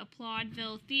had the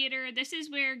Applaudville Theater. This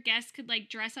is where guests could like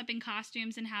dress up in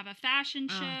costumes and have a fashion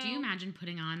show. Do you imagine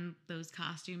putting on those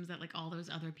costumes that like all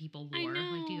those other people wore? I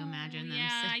know. Like, do you imagine them?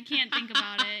 Yeah, I can't think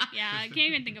about it. Yeah, I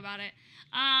can't even think about it.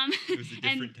 It was a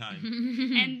different time.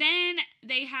 And then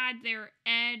they had their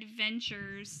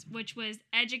Adventures, which was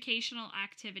educational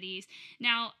activities.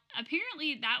 Now,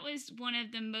 apparently that was one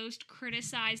of the most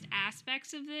criticized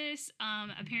aspects of this.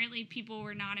 Apparently people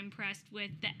were not impressed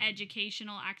with the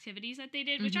educational activities that they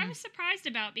did, which I was surprised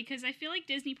about because I feel like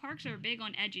Disney parks are big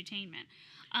on edutainment.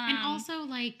 And also,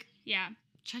 like, yeah,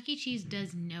 Chuck E. Cheese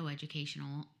does no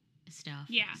educational stuff.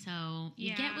 Yeah. So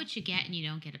you get what you get and you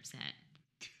don't get upset.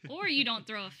 Or you don't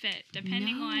throw a fit,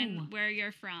 depending on where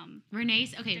you're from.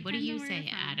 Renee's, okay, what do Depends you on where say, you're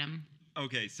from. Adam?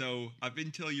 Okay, so up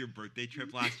until your birthday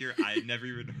trip last year, I had never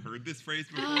even heard this phrase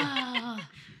before.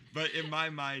 But in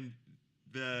my mind,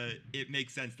 it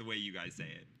makes sense the way you guys say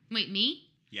it. Wait, me?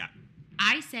 Yeah.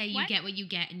 I say you What? get what you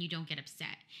get and you don't get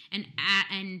upset. And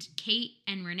Kate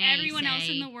and Renee Everyone say else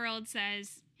in the world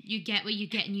says you get what you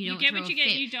get and you don't get throw what you a get,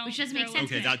 fit, you don't which doesn't make throw a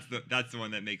sense. Okay, to me. that's the one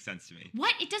that makes sense to me.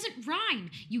 What? It doesn't rhyme.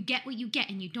 You get what you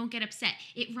get and you don't get upset.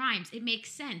 It rhymes. It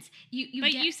makes sense.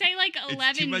 but you say like 11.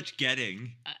 It's too much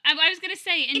getting. I was gonna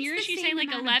say in It's yours the you say same like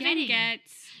amount of 11 getting.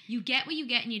 gets. You get what you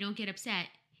get and you don't get upset.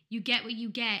 You get what you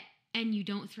get and you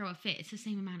don't throw a fit. It's the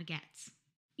same amount of gets.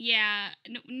 Yeah.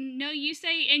 No, you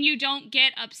say and you don't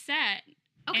get upset.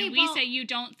 Okay, and we say you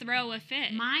don't throw a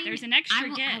fit. Mine, There's an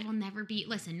extra I get. will never be.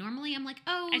 Listen, normally I'm like,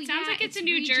 oh, It sounds yeah, like it's a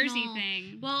New regional. Jersey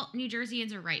thing. Well, New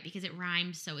Jerseyans are right because it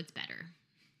rhymes, so it's better.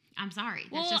 I'm sorry.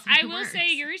 That's Well, just how I it will works.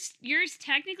 say yours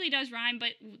technically does rhyme, but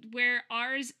where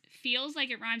ours feels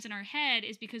like it rhymes in our head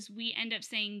is because we end up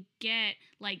saying get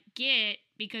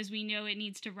because we know it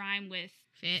needs to rhyme with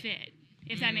fit.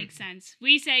 If that makes sense.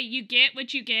 We say you get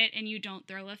what you get and you don't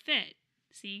throw a fit.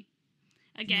 See?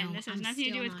 Again, No, this has I'm nothing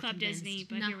to do still with not Club convinced. Disney,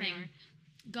 but here we Nothing.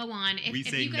 are. Go on. We If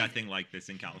say you guys, nothing like this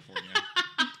in California.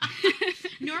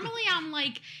 Normally I'm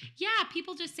like, yeah,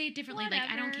 people just say it differently. Like,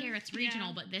 I don't Whatever. care, it's regional,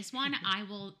 Yeah. but this one I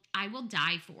will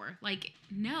die for. Like,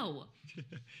 no.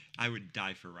 I would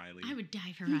die for Riley. I would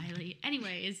die for Riley.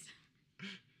 Anyways,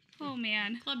 Oh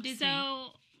man. Club Disney.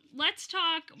 So let's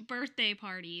talk birthday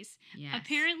parties. yes.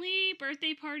 Apparently,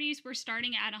 birthday parties were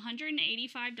starting at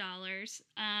 $185.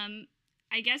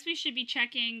 I guess we should be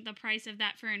checking the price of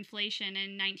that for inflation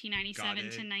in 1997 to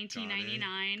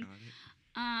 1999. Got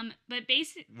it. But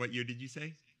basically, What year did you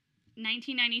say?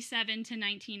 1997 to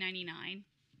 1999.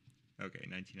 Okay,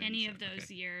 1997. Any of those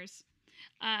okay. years.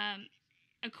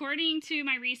 According to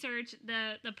my research,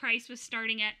 the price was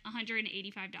starting at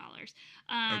 $185.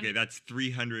 Okay, that's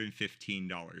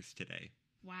 $315 today.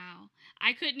 Wow.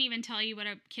 I couldn't even tell you what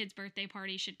a kid's birthday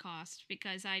party should cost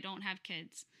because I don't have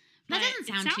kids. That but doesn't it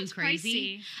sound too sounds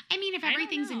crazy. pricey. I mean, if I don't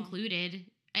everything's know. included,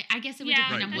 I guess it would Yeah,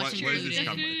 depend on Right, what's that's what true. does this included.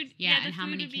 come with? Food, Yeah, the and how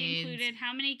food many would be kids. included.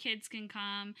 How many kids can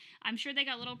come? I'm sure they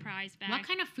got little prize bags. What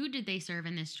kind of food did they serve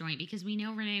in this joint? Because we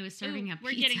know Renee was serving Ooh, a pizza.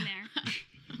 we're getting there.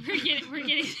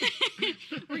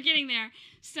 We're getting there.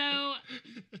 So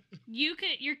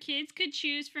your kids could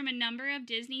choose from a number of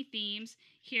Disney themes.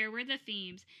 Here were the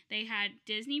themes. They had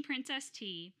Disney Princess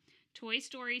Tea, Toy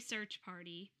Story Search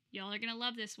Party. Y'all are gonna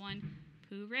love this one.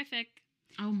 Pooh-rific.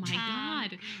 Oh my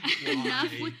God. Why?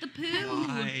 Enough with the poo.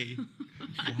 Why?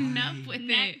 Enough with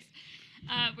Next,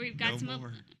 it. we've got No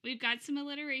more. we've got some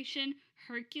alliteration.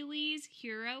 Hercules,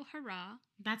 Hero, Hurrah.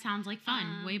 That sounds like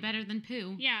fun. Way better than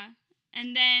poo. Yeah.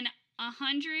 And then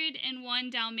 101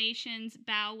 Dalmatians,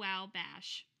 Bow Wow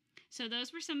Bash. So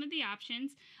those were some of the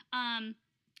options.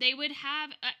 They would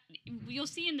have, you'll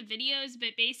see in the videos, but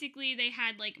basically they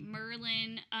had like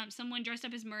Merlin, someone dressed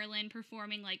up as Merlin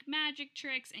performing like magic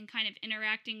tricks and kind of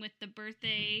interacting with the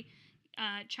birthday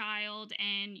child,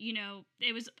 and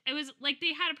it was like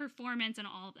they had a performance and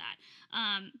all of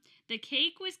that. The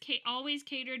cake was always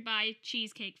catered by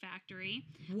Cheesecake Factory.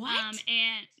 What?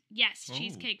 And yes, Oh.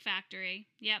 Cheesecake Factory.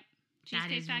 Yep. That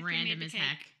Cheesecake is Factory random made as the cake.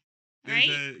 heck. There's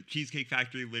Right? a Cheesecake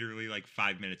Factory literally like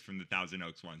 5 minutes from the Thousand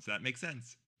Oaks one, so that makes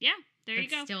sense. Yeah, there you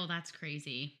But go. still, that's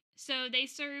crazy. So they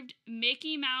served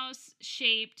Mickey Mouse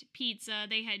shaped pizza.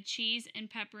 They had cheese and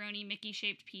pepperoni Mickey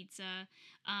shaped pizza,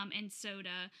 and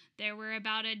soda. There were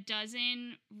about a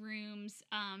dozen rooms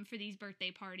for these birthday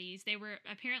parties. They were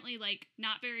apparently like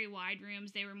not very wide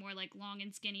rooms. They were more like long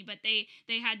and skinny, but they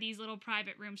had these little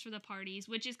private rooms for the parties,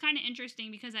 which is kind of interesting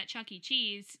because at Chuck E.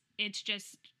 Cheese it's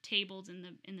just tables in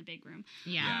the big room.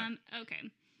 Yeah. Okay.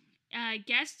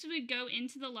 Guests would go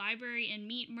into the library and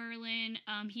meet Merlin.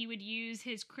 He would use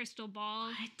his crystal ball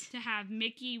What? to have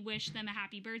Mickey wish them a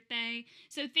happy birthday.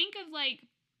 So think of like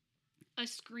a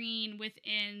screen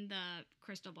within the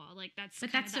crystal ball. Like that's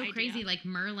But kind that's of the so idea. crazy. Like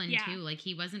Merlin, Yeah. too. Like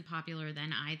he wasn't popular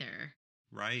then either.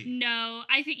 Right. No,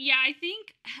 I think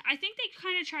they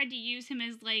kind of tried to use him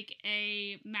as like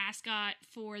a mascot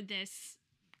for this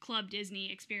Club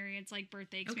Disney experience, like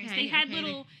birthday experience. Okay, They had okay,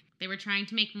 little They were trying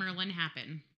to make Merlin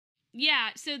happen. Yeah,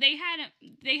 so they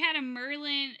had a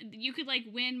Merlin. You could like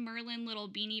win Merlin little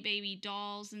Beanie Baby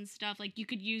dolls and stuff. Like you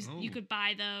could use, you Oh. could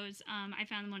buy those. I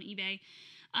found them on eBay.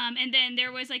 And then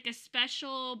there was like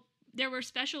there were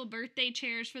special birthday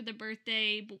chairs for the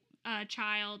birthday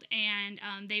child, and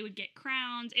they would get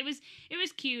crowns. It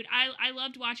was cute. I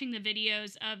loved watching the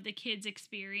videos of the kids'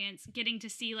 experience, getting to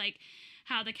see like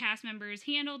how the cast members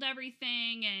handled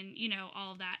everything, and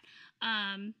all of that.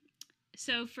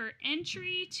 So for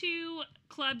entry to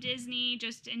Club Disney,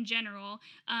 just in general,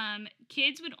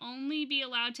 kids would only be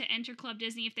allowed to enter Club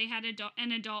Disney if they had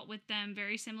an adult with them,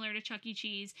 very similar to Chuck E.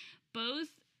 Cheese. Both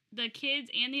the kids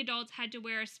and the adults had to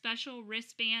wear a special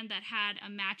wristband that had a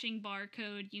matching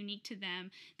barcode unique to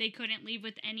them. They couldn't leave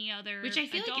with any other Which I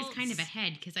feel like is kind of adults.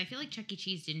 ahead, because I feel like Chuck E.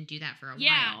 Cheese didn't do that for a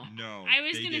Yeah. while. No. I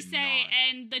was they going to did say, not.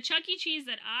 and the Chuck E. Cheese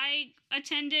that I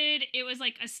attended, it was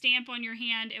like a stamp on your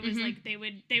hand. It was Mhm. like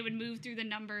they would move through the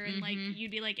number, and like Mhm.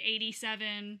 you'd be like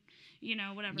 87,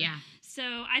 whatever. Yeah.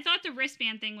 So I thought the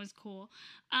wristband thing was cool.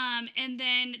 And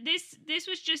then this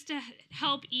was just to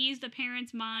help ease the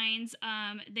parents' minds.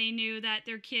 They knew that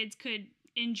their kids could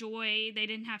enjoy. They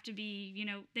didn't have to be,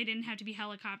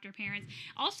 helicopter parents.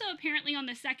 Also, apparently on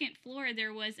the second floor,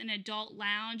 there was an adult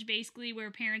lounge, basically,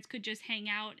 where parents could just hang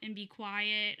out and be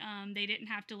quiet. They didn't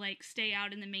have to like stay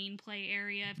out in the main play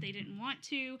area if they didn't want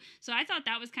to. So I thought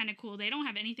that was kind of cool. They don't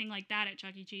have anything like that at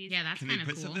Chuck E. Cheese. Yeah, that's Can they kind of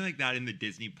put cool. something like that in the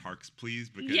Disney parks, please?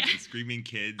 Because Yeah. the screaming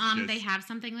kids. They just- have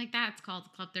something like that. It's called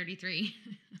Club 33.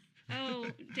 Oh,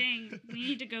 dang. We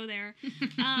need to go there.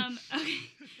 Okay.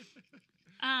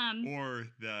 Or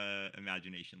the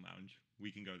Imagination Lounge.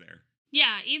 We can go there.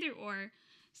 Yeah, either or.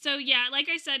 So yeah, like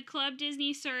I said, Club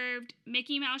Disney served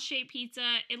Mickey Mouse shaped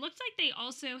pizza. It looked like they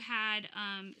also had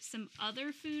some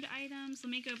other food items. Let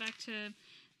me go back to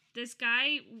this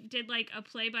guy did like a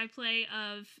play-by-play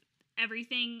of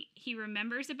everything he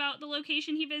remembers about the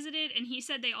location he visited, and he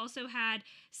said they also had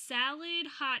salad,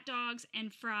 hot dogs,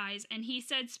 and fries. And he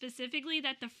said specifically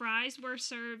that the fries were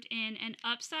served in an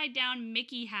upside down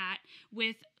Mickey hat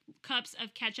with cups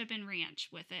of ketchup and ranch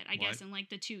with it, I guess, What? in like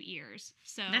the 2 ears.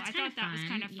 So That's I kinda thought that was fun.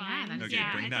 kind of Yeah, fun. that's Okay,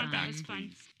 Yeah, bring I that thought back, that was fun.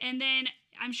 please. And then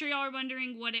I'm sure y'all are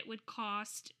wondering what it would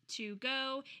cost to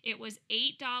go. It was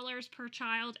 $8 per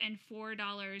child and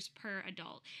 $4 per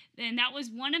adult. And that was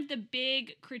one of the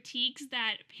big critiques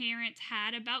that parents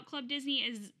had about Club Disney,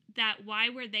 is that why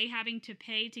were they having to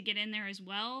pay to get in there as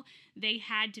well? They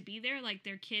had to be there. Like,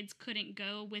 their kids couldn't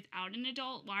go without an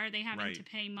adult. Why are they having to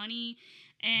pay money?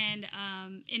 And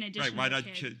in addition, why not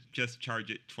just charge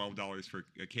it $12 for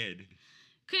a kid?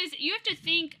 Because you have to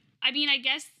think. I mean, I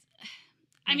guess.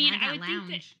 I would think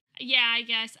that. Yeah, I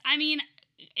guess. I mean,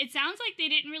 it sounds like they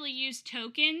didn't really use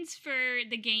tokens for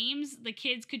the games. The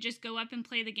kids could just go up and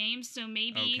play the games. So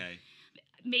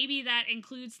maybe that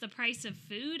includes the price of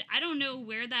food. I don't know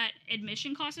where that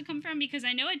admission cost would come from, because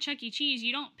I know at Chuck E. Cheese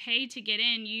you don't pay to get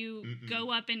in. You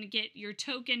go up and get your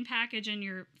token package and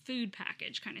your food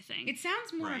package kind of thing. It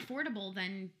sounds more affordable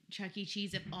than Chuck E.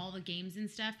 Cheese if all the games and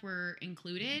stuff were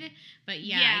included. But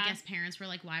I guess parents were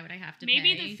like, why would I have to pay?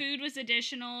 Maybe the food was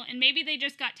additional, and maybe they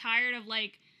just got tired of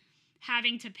like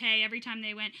having to pay every time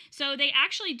they went. So they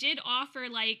actually did offer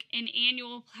like an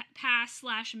annual pass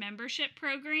 / membership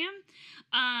program.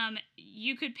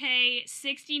 You could pay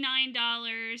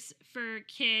 $69 for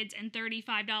kids and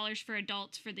 $35 for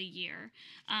adults for the year.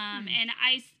 And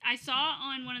I saw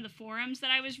on one of the forums that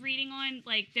I was reading on,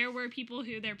 like, there were people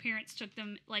who their parents took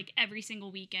them like every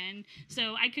single weekend.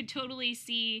 So I could totally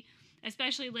see,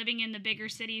 especially living in the bigger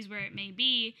cities where it may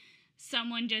be,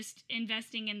 someone just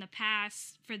investing in the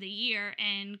pass for the year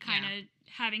and kind of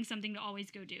having something to always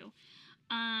go do.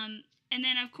 And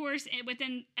then, of course,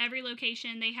 within every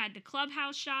location, they had the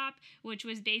clubhouse shop, which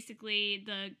was basically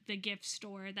the gift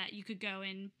store that you could go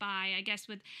and buy, I guess.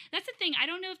 That's the thing. I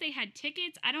don't know if they had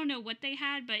tickets. I don't know what they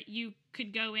had, but you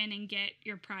could go in and get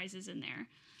your prizes in there.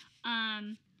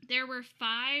 There were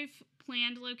 5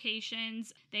 planned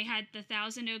locations. They had the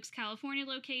Thousand Oaks, California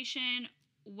location,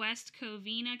 West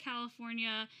Covina,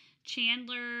 California,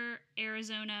 Chandler,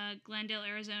 Arizona, Glendale,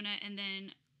 Arizona, and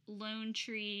then Lone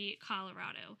Tree,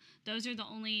 Colorado. Those are the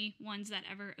only ones that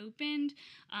ever opened.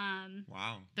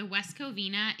 Wow. The West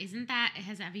Covina,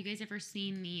 have you guys ever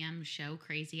seen the show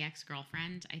Crazy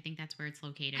Ex-Girlfriend? I think that's where it's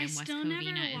located. And West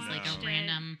Covina is like a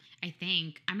random,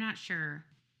 I'm not sure.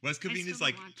 West Covina is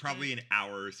like probably an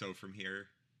hour or so from here.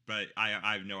 But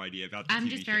I have no idea about the TV show. I'm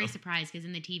just very surprised because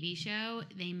in the TV show,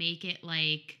 they make it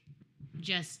like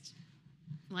just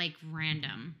like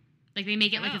random. Like they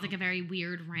make it like it's like a very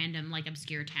weird, random, like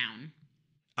obscure town.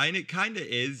 And it kind of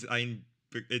is.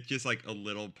 It's just like a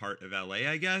little part of LA,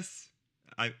 I guess.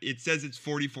 It says it's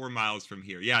 44 miles from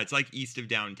here. Yeah, it's like east of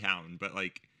downtown, but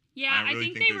like. Yeah, I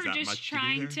think they were just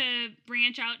trying to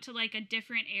branch out to like a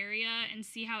different area and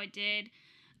see how it did.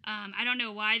 I don't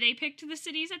know why they picked the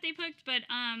cities that they picked, but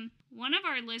one of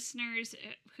our listeners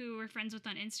who we're friends with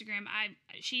on Instagram,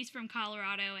 she's from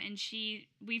Colorado, and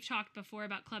we've talked before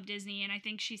about Club Disney, and I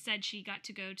think she said she got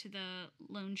to go to the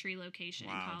Lone Tree location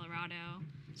in Colorado.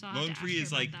 So I'll Lone Tree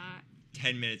is like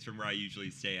 10 minutes from where I usually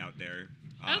stay out there.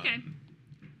 Okay.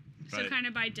 So kind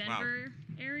of by Denver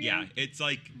area? Yeah, it's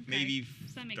like maybe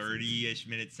 30-ish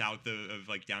minutes south of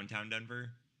like downtown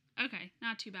Denver. Okay,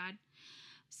 not too bad.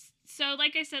 So,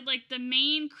 like I said, like the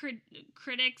main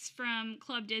critics from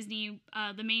Club Disney,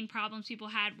 the main problems people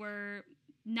had were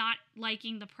not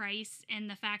liking the price and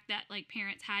the fact that like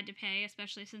parents had to pay,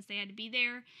 especially since they had to be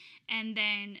there. And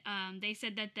then they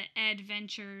said that the ed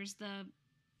ventures, the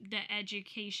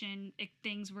education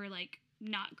things were like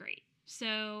not great.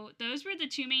 So those were the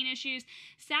 2 main issues.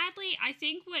 Sadly, I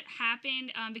think what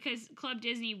happened, because Club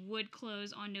Disney would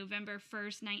close on November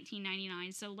 1st,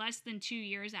 1999, so less than 2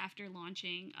 years after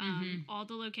launching, all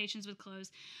the locations would close.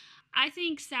 I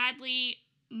think, sadly,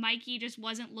 Mikey just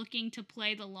wasn't looking to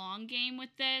play the long game with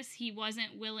this. He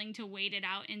wasn't willing to wait it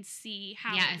out and see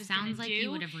how it was sounds like he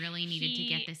would have really needed to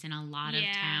get this in a lot of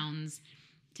towns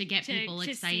to get people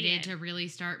excited to really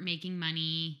start making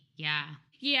money. Yeah.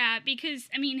 Yeah, because,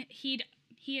 I mean, he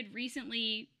had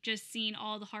recently just seen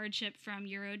all the hardship from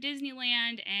Euro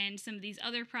Disneyland and some of these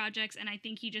other projects, and I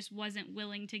think he just wasn't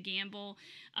willing to gamble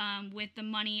with the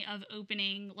money of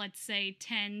opening, let's say,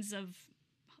 tens of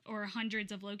or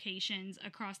hundreds of locations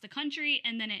across the country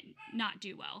and then it not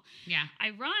do well. Yeah.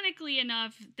 Ironically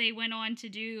enough, they went on to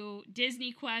do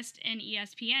Disney Quest and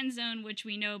ESPN Zone, which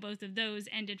we know both of those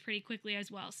ended pretty quickly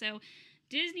as well. So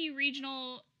Disney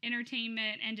Regional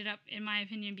Entertainment ended up, in my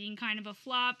opinion, being kind of a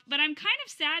flop. But I'm kind of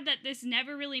sad that this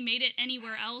never really made it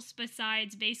anywhere else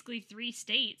besides basically 3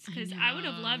 states. Because I would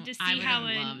have loved to see how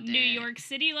a New York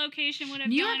City location would have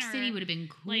New done. York City would have been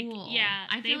cool. Like, yeah,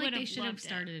 I feel like they should have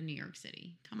started in New York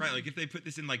City. Come on. Like if they put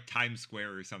this in like Times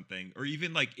Square or something, or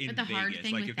even like in but the Vegas. Hard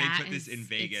thing like with if they put this in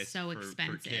Vegas, it's so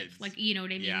expensive. For kids. Like, you know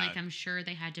what I mean? Yeah. Like I'm sure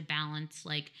they had to balance.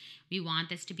 Like we want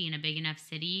this to be in a big enough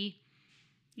city.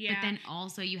 Yeah. But then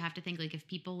also you have to think, like, if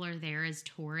people are there as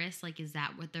tourists, like, is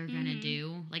that what they're going to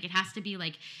do? Like, it has to be,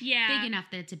 like, big enough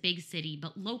that it's a big city,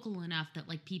 but local enough that,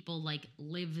 like, people, like,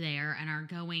 live there and are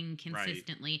going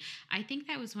consistently. Right. I think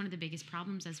that was one of the biggest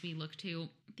problems as we look to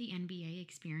the NBA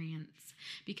experience.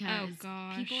 Because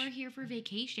people are here for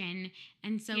vacation,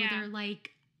 and so they're like,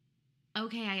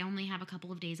 okay, I only have a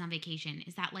couple of days on vacation.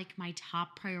 Is that, like, my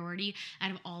top priority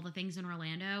out of all the things in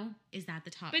Orlando? Is that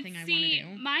the top thing I want to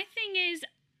do? My thing is,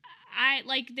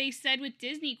 like they said with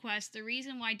Disney Quest, the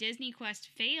reason why Disney Quest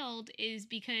failed is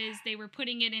because they were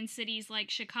putting it in cities like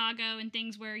Chicago and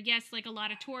things where, yes, like a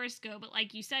lot of tourists go, but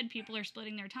like you said, people are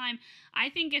splitting their time. I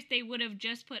think if they would have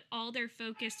just put all their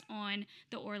focus on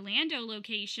the Orlando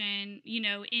location, you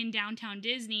know, in downtown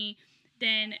Disney,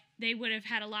 then they would have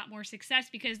had a lot more success,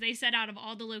 because they said out of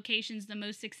all the locations, the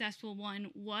most successful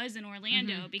one was in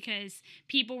Orlando because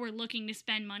people were looking to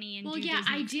spend money and do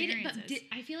Disney experiences. But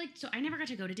I feel like, so I never got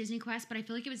to go to Disney Quest, but I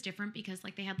feel like it was different because,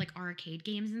 like, they had, like, arcade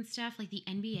games and stuff. Like, the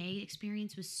NBA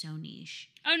experience was so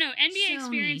niche. Oh, no, NBA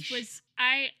experience was,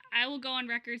 I will go on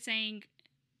record saying,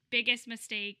 biggest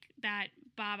mistake that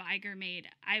Bob Iger made.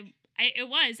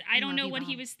 I don't know what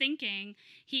he was thinking.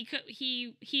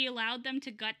 He allowed them to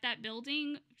gut that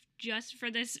building just for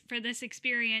this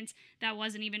experience that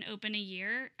wasn't even open a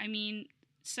year. I mean,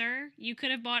 sir, you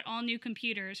could have bought all new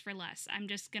computers for less. I'm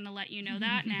just gonna let you know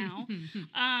that now.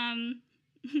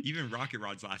 Even Rocket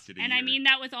Rods lasted a year. And I mean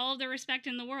that with all of the respect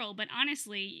in the world, but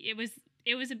honestly, it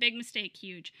was a big mistake,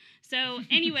 huge. So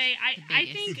anyway, I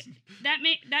think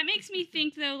that makes me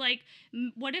think, though, like,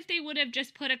 what if they would have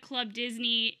just put a Club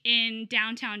Disney in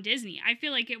downtown Disney? I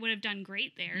feel like it would have done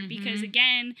great there because,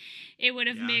 again, it would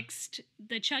have mixed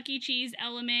the Chuck E. Cheese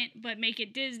element, but make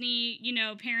it Disney. You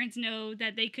know, parents know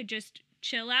that they could just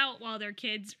chill out while their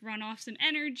kids run off some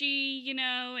energy, you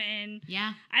know, and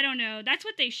I don't know. That's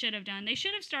what they should have done. They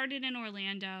should have started in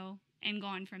Orlando and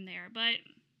gone from there, but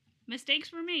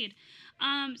mistakes were made.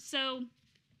 So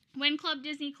when Club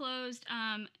Disney closed,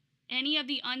 any of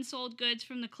the unsold goods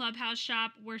from the Clubhouse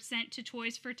shop were sent to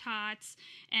Toys for Tots,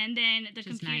 and then the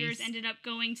computers ended up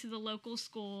going to the local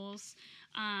schools.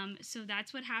 So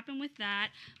that's what happened with that.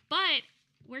 But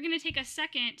we're going to take a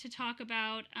second to talk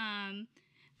about,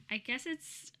 I guess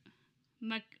it's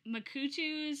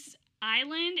Makutu's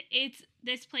Island. It's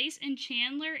this place in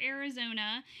Chandler,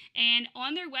 Arizona, and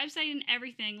on their website and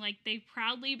everything, like, they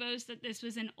proudly boast that this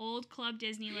was an old Club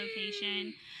Disney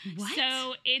location. What?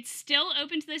 So it's still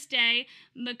open to this day.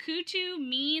 Makutu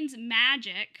means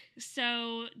magic,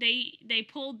 so they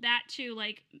pulled that too.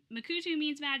 Like, Makutu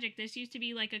means magic. This used to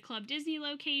be like a Club Disney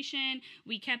location.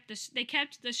 They kept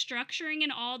the structuring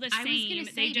and all the same.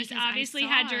 They just obviously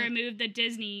had to remove the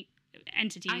Disney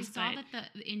entities. I saw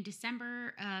that in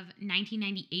December of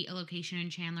 1998, a location in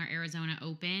Chandler, Arizona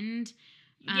opened.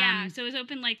 So it was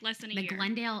open like less than a year. The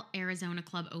Glendale, Arizona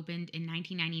club opened in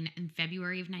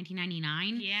February of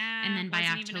 1999. Yeah. And then by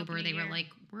October, they were like,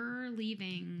 we're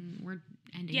leaving. We're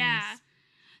ending this.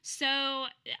 So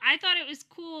I thought it was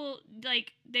cool.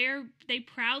 Like, they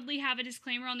proudly have a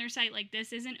disclaimer on their site, like,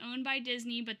 this isn't owned by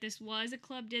Disney, but this was a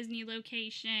Club Disney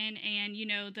location, and, you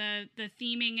know, the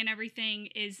theming and everything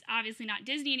is obviously not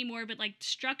Disney anymore, but, like,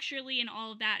 structurally and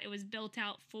all of that, it was built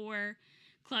out for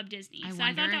Club Disney. So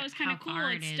I thought that was kind of cool.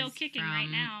 It's still kicking right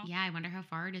now. Yeah, I wonder how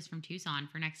far it is from Tucson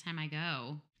for next time I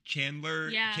go.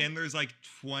 Chandler's like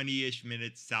 20-ish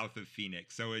minutes south of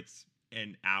Phoenix, so it's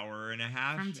an hour and a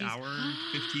half, hour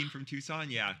 15 from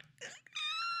Tucson. Yeah,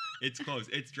 it's close.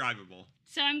 It's drivable.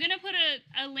 So I'm going to put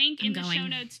a link in the show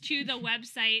notes to the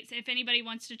website if anybody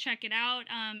wants to check it out.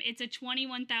 It's a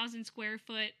 21,000 square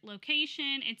foot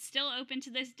location. It's still open to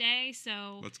this day,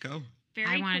 so let's go.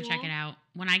 I want to check it out.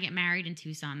 When I get married in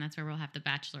Tucson, that's where we'll have the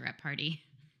bachelorette party.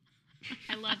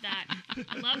 I love that.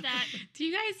 I love that. Do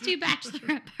you guys do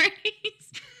bachelorette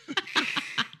parties?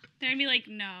 They're going to be like,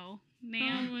 no.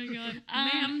 Ma'am. Oh my god.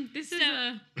 Ma'am, this is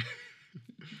a...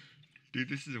 Dude,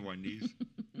 this is a Wendy's.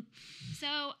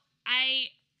 So I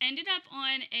ended up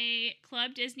on a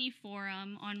Club Disney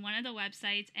forum on one of the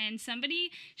websites, and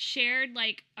somebody shared,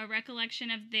 like, a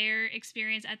recollection of their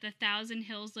experience at the Thousand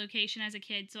Hills location as a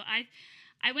kid. So I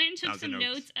went and took some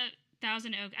notes of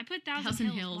Thousand Oaks. I put Thousand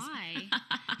Hills. Why?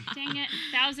 Dang it.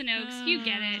 Thousand Oaks. You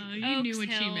get it. You Oaks, knew what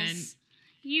Hills. she meant.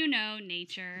 You know,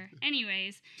 nature.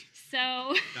 Anyways,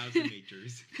 so... Thousand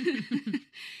Natures.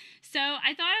 So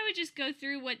I thought I would just go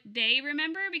through what they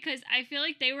remember, because I feel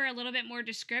like they were a little bit more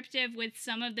descriptive with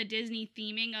some of the Disney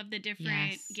theming of the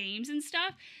different games and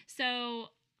stuff. So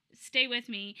stay with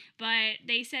me. But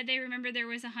they said they remember there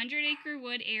was a 100-acre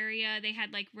wood area. They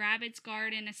had, like, Rabbit's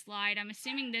Garden, a slide. I'm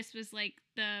assuming this was, like,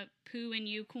 the Pooh and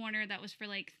You corner that was for,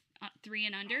 like, 3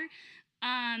 and under.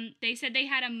 They said they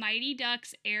had a Mighty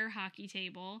Ducks air hockey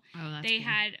table. Oh, that's They cool.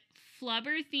 had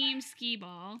Flubber-themed skee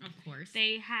ball. Of course.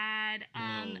 They had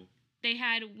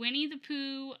Winnie the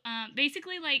Pooh,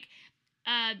 basically like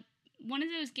one of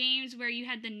those games where you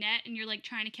had the net and you're like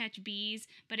trying to catch bees,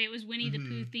 but it was Winnie the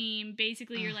Pooh theme.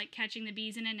 Basically, you're like catching the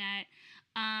bees in a net.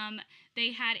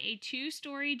 They had a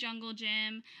 2-story jungle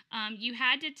gym. You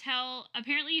had to tell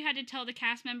the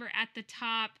cast member at the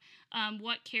top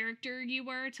what character you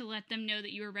were to let them know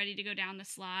that you were ready to go down the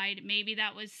slide. Maybe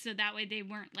that was so that way they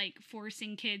weren't like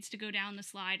forcing kids to go down the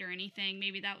slide or anything.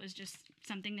 Maybe that was just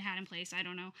something they had in place. I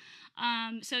don't know.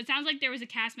 So it sounds like there was a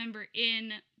cast member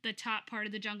in the top part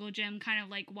of the jungle gym kind of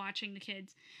like watching the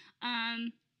kids.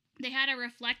 They had a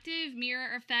reflective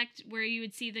mirror effect where you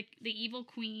would see the evil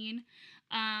queen.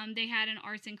 They had an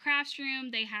arts and crafts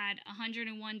room. They had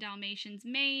 101 Dalmatians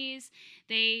maze.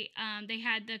 They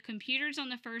had the computers on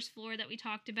the first floor that we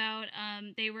talked about.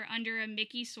 They were under a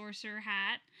Mickey Sorcerer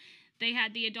hat. They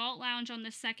had the adult lounge on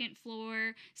the second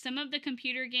floor. Some of the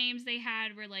computer games they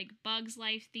had were like Bugs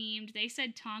Life themed. They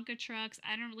said Tonka trucks.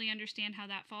 I don't really understand how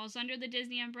that falls under the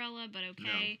Disney umbrella, but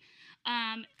okay.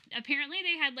 No. Apparently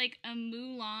they had like a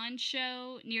Mulan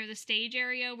show near the stage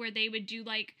area where they would do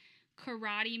like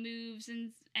karate moves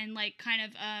and like kind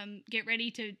of get ready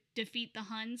to defeat the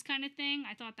Huns kind of thing.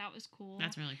 I thought that was cool.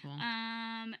 That's really cool.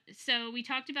 So we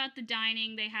talked about the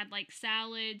dining. They had like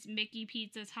salads, Mickey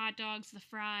pizzas, hot dogs, the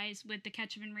fries with the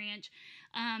ketchup and ranch.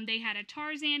 They had a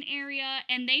Tarzan area,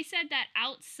 and they said that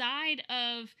outside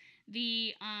of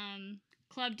the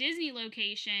Club Disney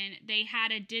location, they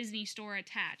had a Disney store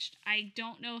attached. I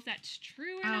don't know if that's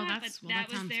true or not, but that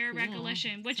was their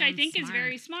recollection, which I think is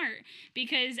very smart,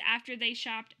 because after they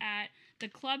shopped at the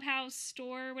Clubhouse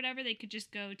store or whatever, they could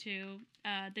just go to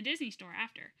the Disney store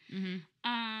after.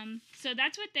 Mm-hmm. So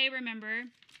that's what they remember.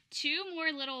 2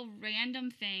 more little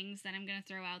random things that I'm going to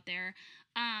throw out there.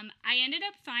 I ended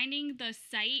up finding the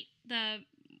site, the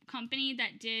company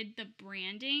that did the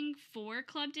branding for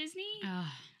Club Disney.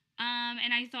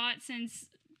 And I thought, since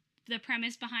the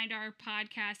premise behind our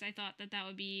podcast, I thought that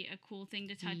would be a cool thing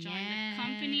to touch on. The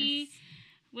company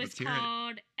was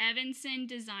called Evanson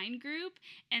Design Group,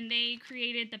 and they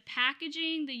created the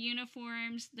packaging, the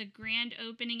uniforms, the grand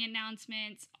opening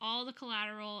announcements, all the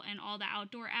collateral, and all the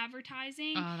outdoor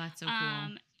advertising. Oh, that's so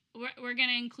cool. We're going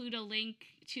to include a link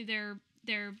to their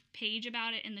page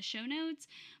about it in the show notes.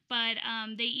 But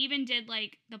they even did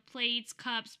like the plates,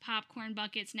 cups, popcorn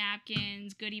buckets,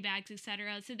 napkins, goodie bags,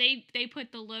 etc. So they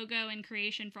put the logo and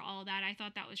creation for all of that. I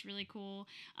thought that was really cool.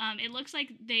 It looks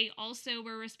like they also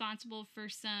were responsible for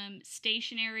some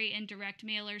stationery and direct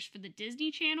mailers for the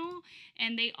Disney Channel.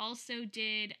 And they also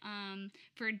did,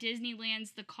 for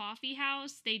Disneyland's The Coffee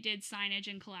House, they did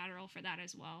signage and collateral for that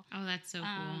as well. Oh, that's so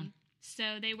cool.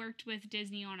 So they worked with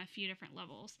Disney on a few different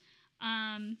levels.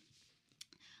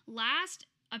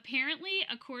 Apparently,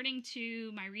 according to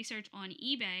my research on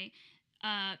eBay,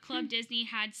 Club Disney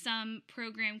had some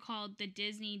program called the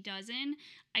Disney Dozen.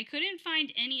 I couldn't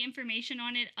find any information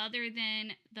on it other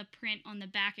than the print on the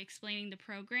back explaining the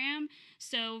program.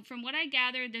 So from what I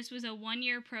gathered, this was a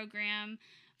 1-year program.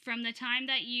 From the time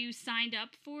that you signed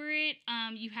up for it,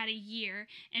 you had a year.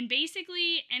 And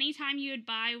basically, anytime you would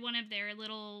buy one of their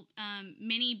little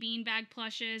mini beanbag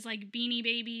plushes, like Beanie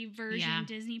Baby version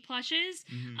Disney plushes,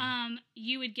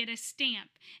 you would get a stamp.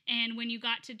 And when you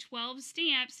got to 12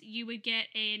 stamps, you would get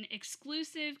an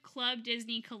exclusive Club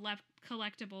Disney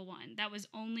collectible one that was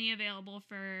only available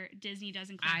for Disney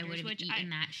Dozen collectors. I would have eaten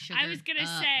that sugar. I was gonna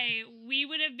say, we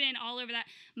would have been all over that.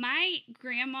 My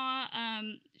grandma,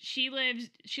 she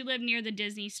lived near the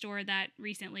Disney store that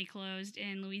recently closed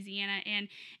in Louisiana, and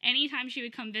anytime she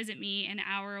would come visit me an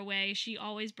hour away, she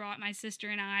always brought my sister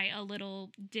and I a little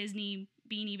Disney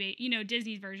Beanie Baby,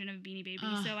 Disney's version of Beanie Baby.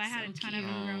 So I had a ton of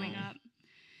them growing up.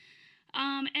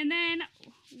 And then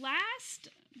last,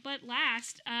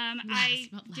 I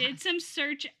did some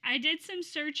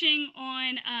searching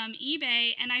on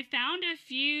eBay, and I found a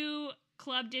few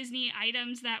Club Disney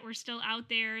items that were still out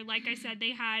there. Like I said,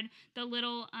 they had the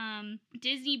little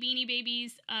Disney Beanie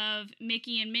Babies of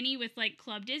Mickey and Minnie with like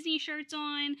Club Disney shirts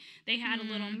on. They had a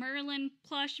little Merlin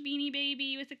plush Beanie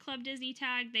Baby with a Club Disney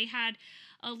tag. They had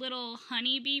a little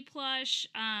honeybee plush,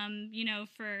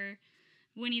 for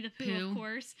Winnie the Pooh, of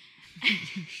course.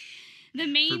 The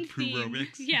main theme.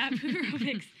 Pooh-robics. Yeah,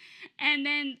 Pooh-robics. And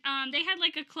then they had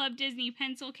like a Club Disney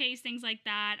pencil case, things like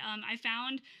that. I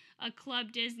found a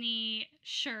Club Disney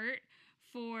shirt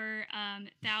for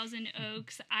Thousand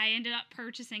Oaks. I ended up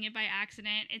purchasing it by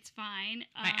accident. It's fine.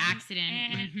 By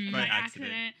accident. By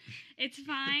accident. It's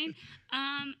fine.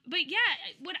 But yeah,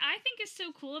 what I think is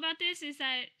so cool about this is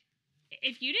that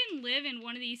if you didn't live in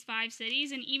one of these 5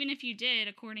 cities, and even if you did,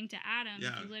 according to Adam,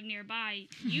 Yeah. if you live nearby,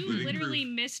 you Living literally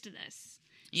proof. missed this.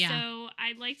 Yeah. So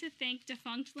I'd like to thank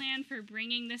Defunctland for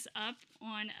bringing this up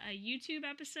on a YouTube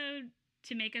episode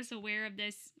to make us aware of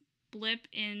this blip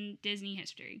in Disney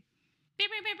history. Pew,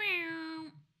 pew, pew,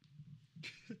 pew.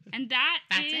 And that's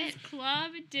That's it.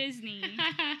 Club Disney.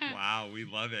 Wow, we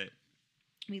love it.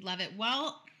 We love it.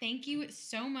 Well, thank you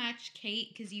so much, Kait,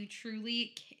 because you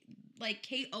truly,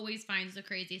 Kait always finds the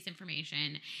craziest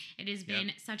information. It has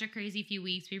been such a crazy few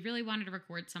weeks. We really wanted to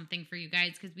record something for you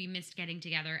guys because we missed getting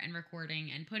together and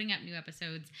recording and putting up new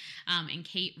episodes. And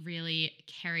Kait really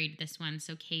carried this one.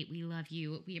 So, Kait, we love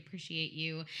you. We appreciate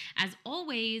you. As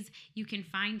always, you can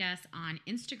find us on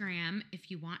Instagram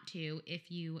if you want to. If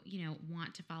you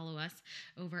want to follow us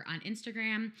over on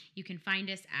Instagram, you can find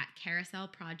us at Carousel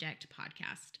Project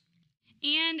Podcast.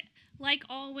 And like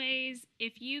always,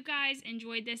 if you guys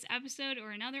enjoyed this episode or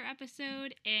another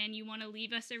episode and you want to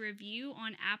leave us a review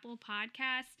on Apple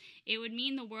Podcasts, it would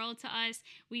mean the world to us.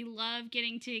 We love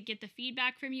getting to get the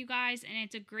feedback from you guys, and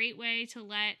it's a great way to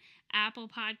let Apple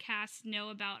Podcasts know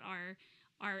about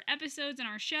our episodes and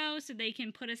our show so they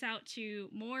can put us out to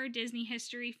more Disney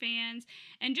history fans.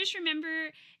 And just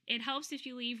remember, it helps if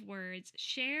you leave words.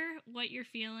 Share what you're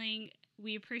feeling.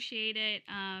 We appreciate it,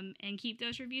 and keep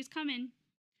those reviews coming.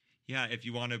 Yeah, if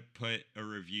you want to put a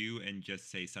review and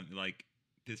just say something like,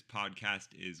 this podcast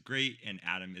is great and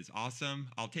Adam is awesome,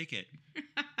 I'll take it.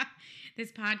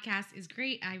 This podcast is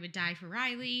great. I would die for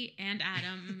Riley and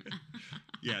Adam.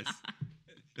 Yes.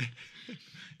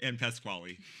 And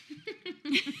Pasquale. /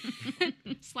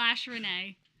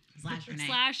 Renee. / Renee.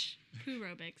 /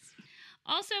 Pooh-robics.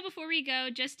 Also, before we go,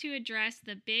 just to address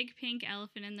the big pink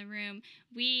elephant in the room,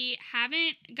 we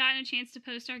haven't gotten a chance to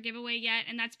post our giveaway yet,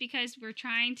 and that's because we're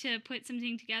trying to put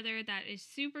something together that is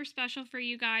super special for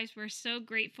you guys. We're so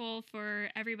grateful for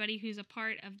everybody who's a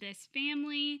part of this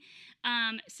family.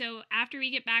 So after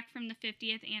we get back from the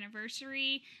 50th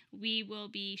anniversary, we will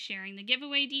be sharing the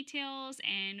giveaway details,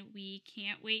 and we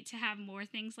can't wait to have more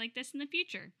things like this in the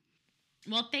future.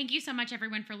 Well, thank you so much,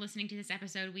 everyone, for listening to this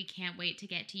episode. We can't wait to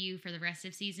get to you for the rest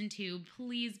of season 2.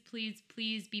 Please, please,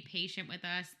 please be patient with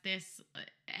us.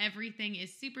 Everything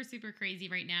is super, super crazy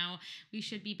right now. We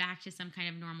should be back to some kind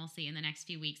of normalcy in the next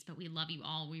few weeks, but we love you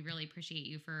all. We really appreciate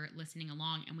you for listening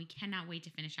along, and we cannot wait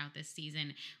to finish out this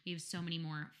season. We have so many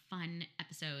more fun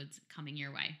episodes coming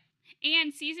your way.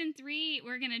 And season 3,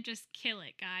 we're going to just kill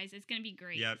it, guys. It's going to be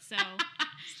great. Yep. So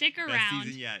stick around. Best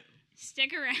season yet.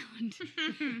 Stick around.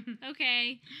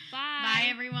 Okay. Bye. Bye,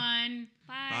 everyone.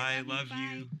 Bye. Bye. Love Love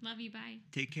you. Love you. Bye.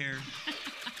 Take care.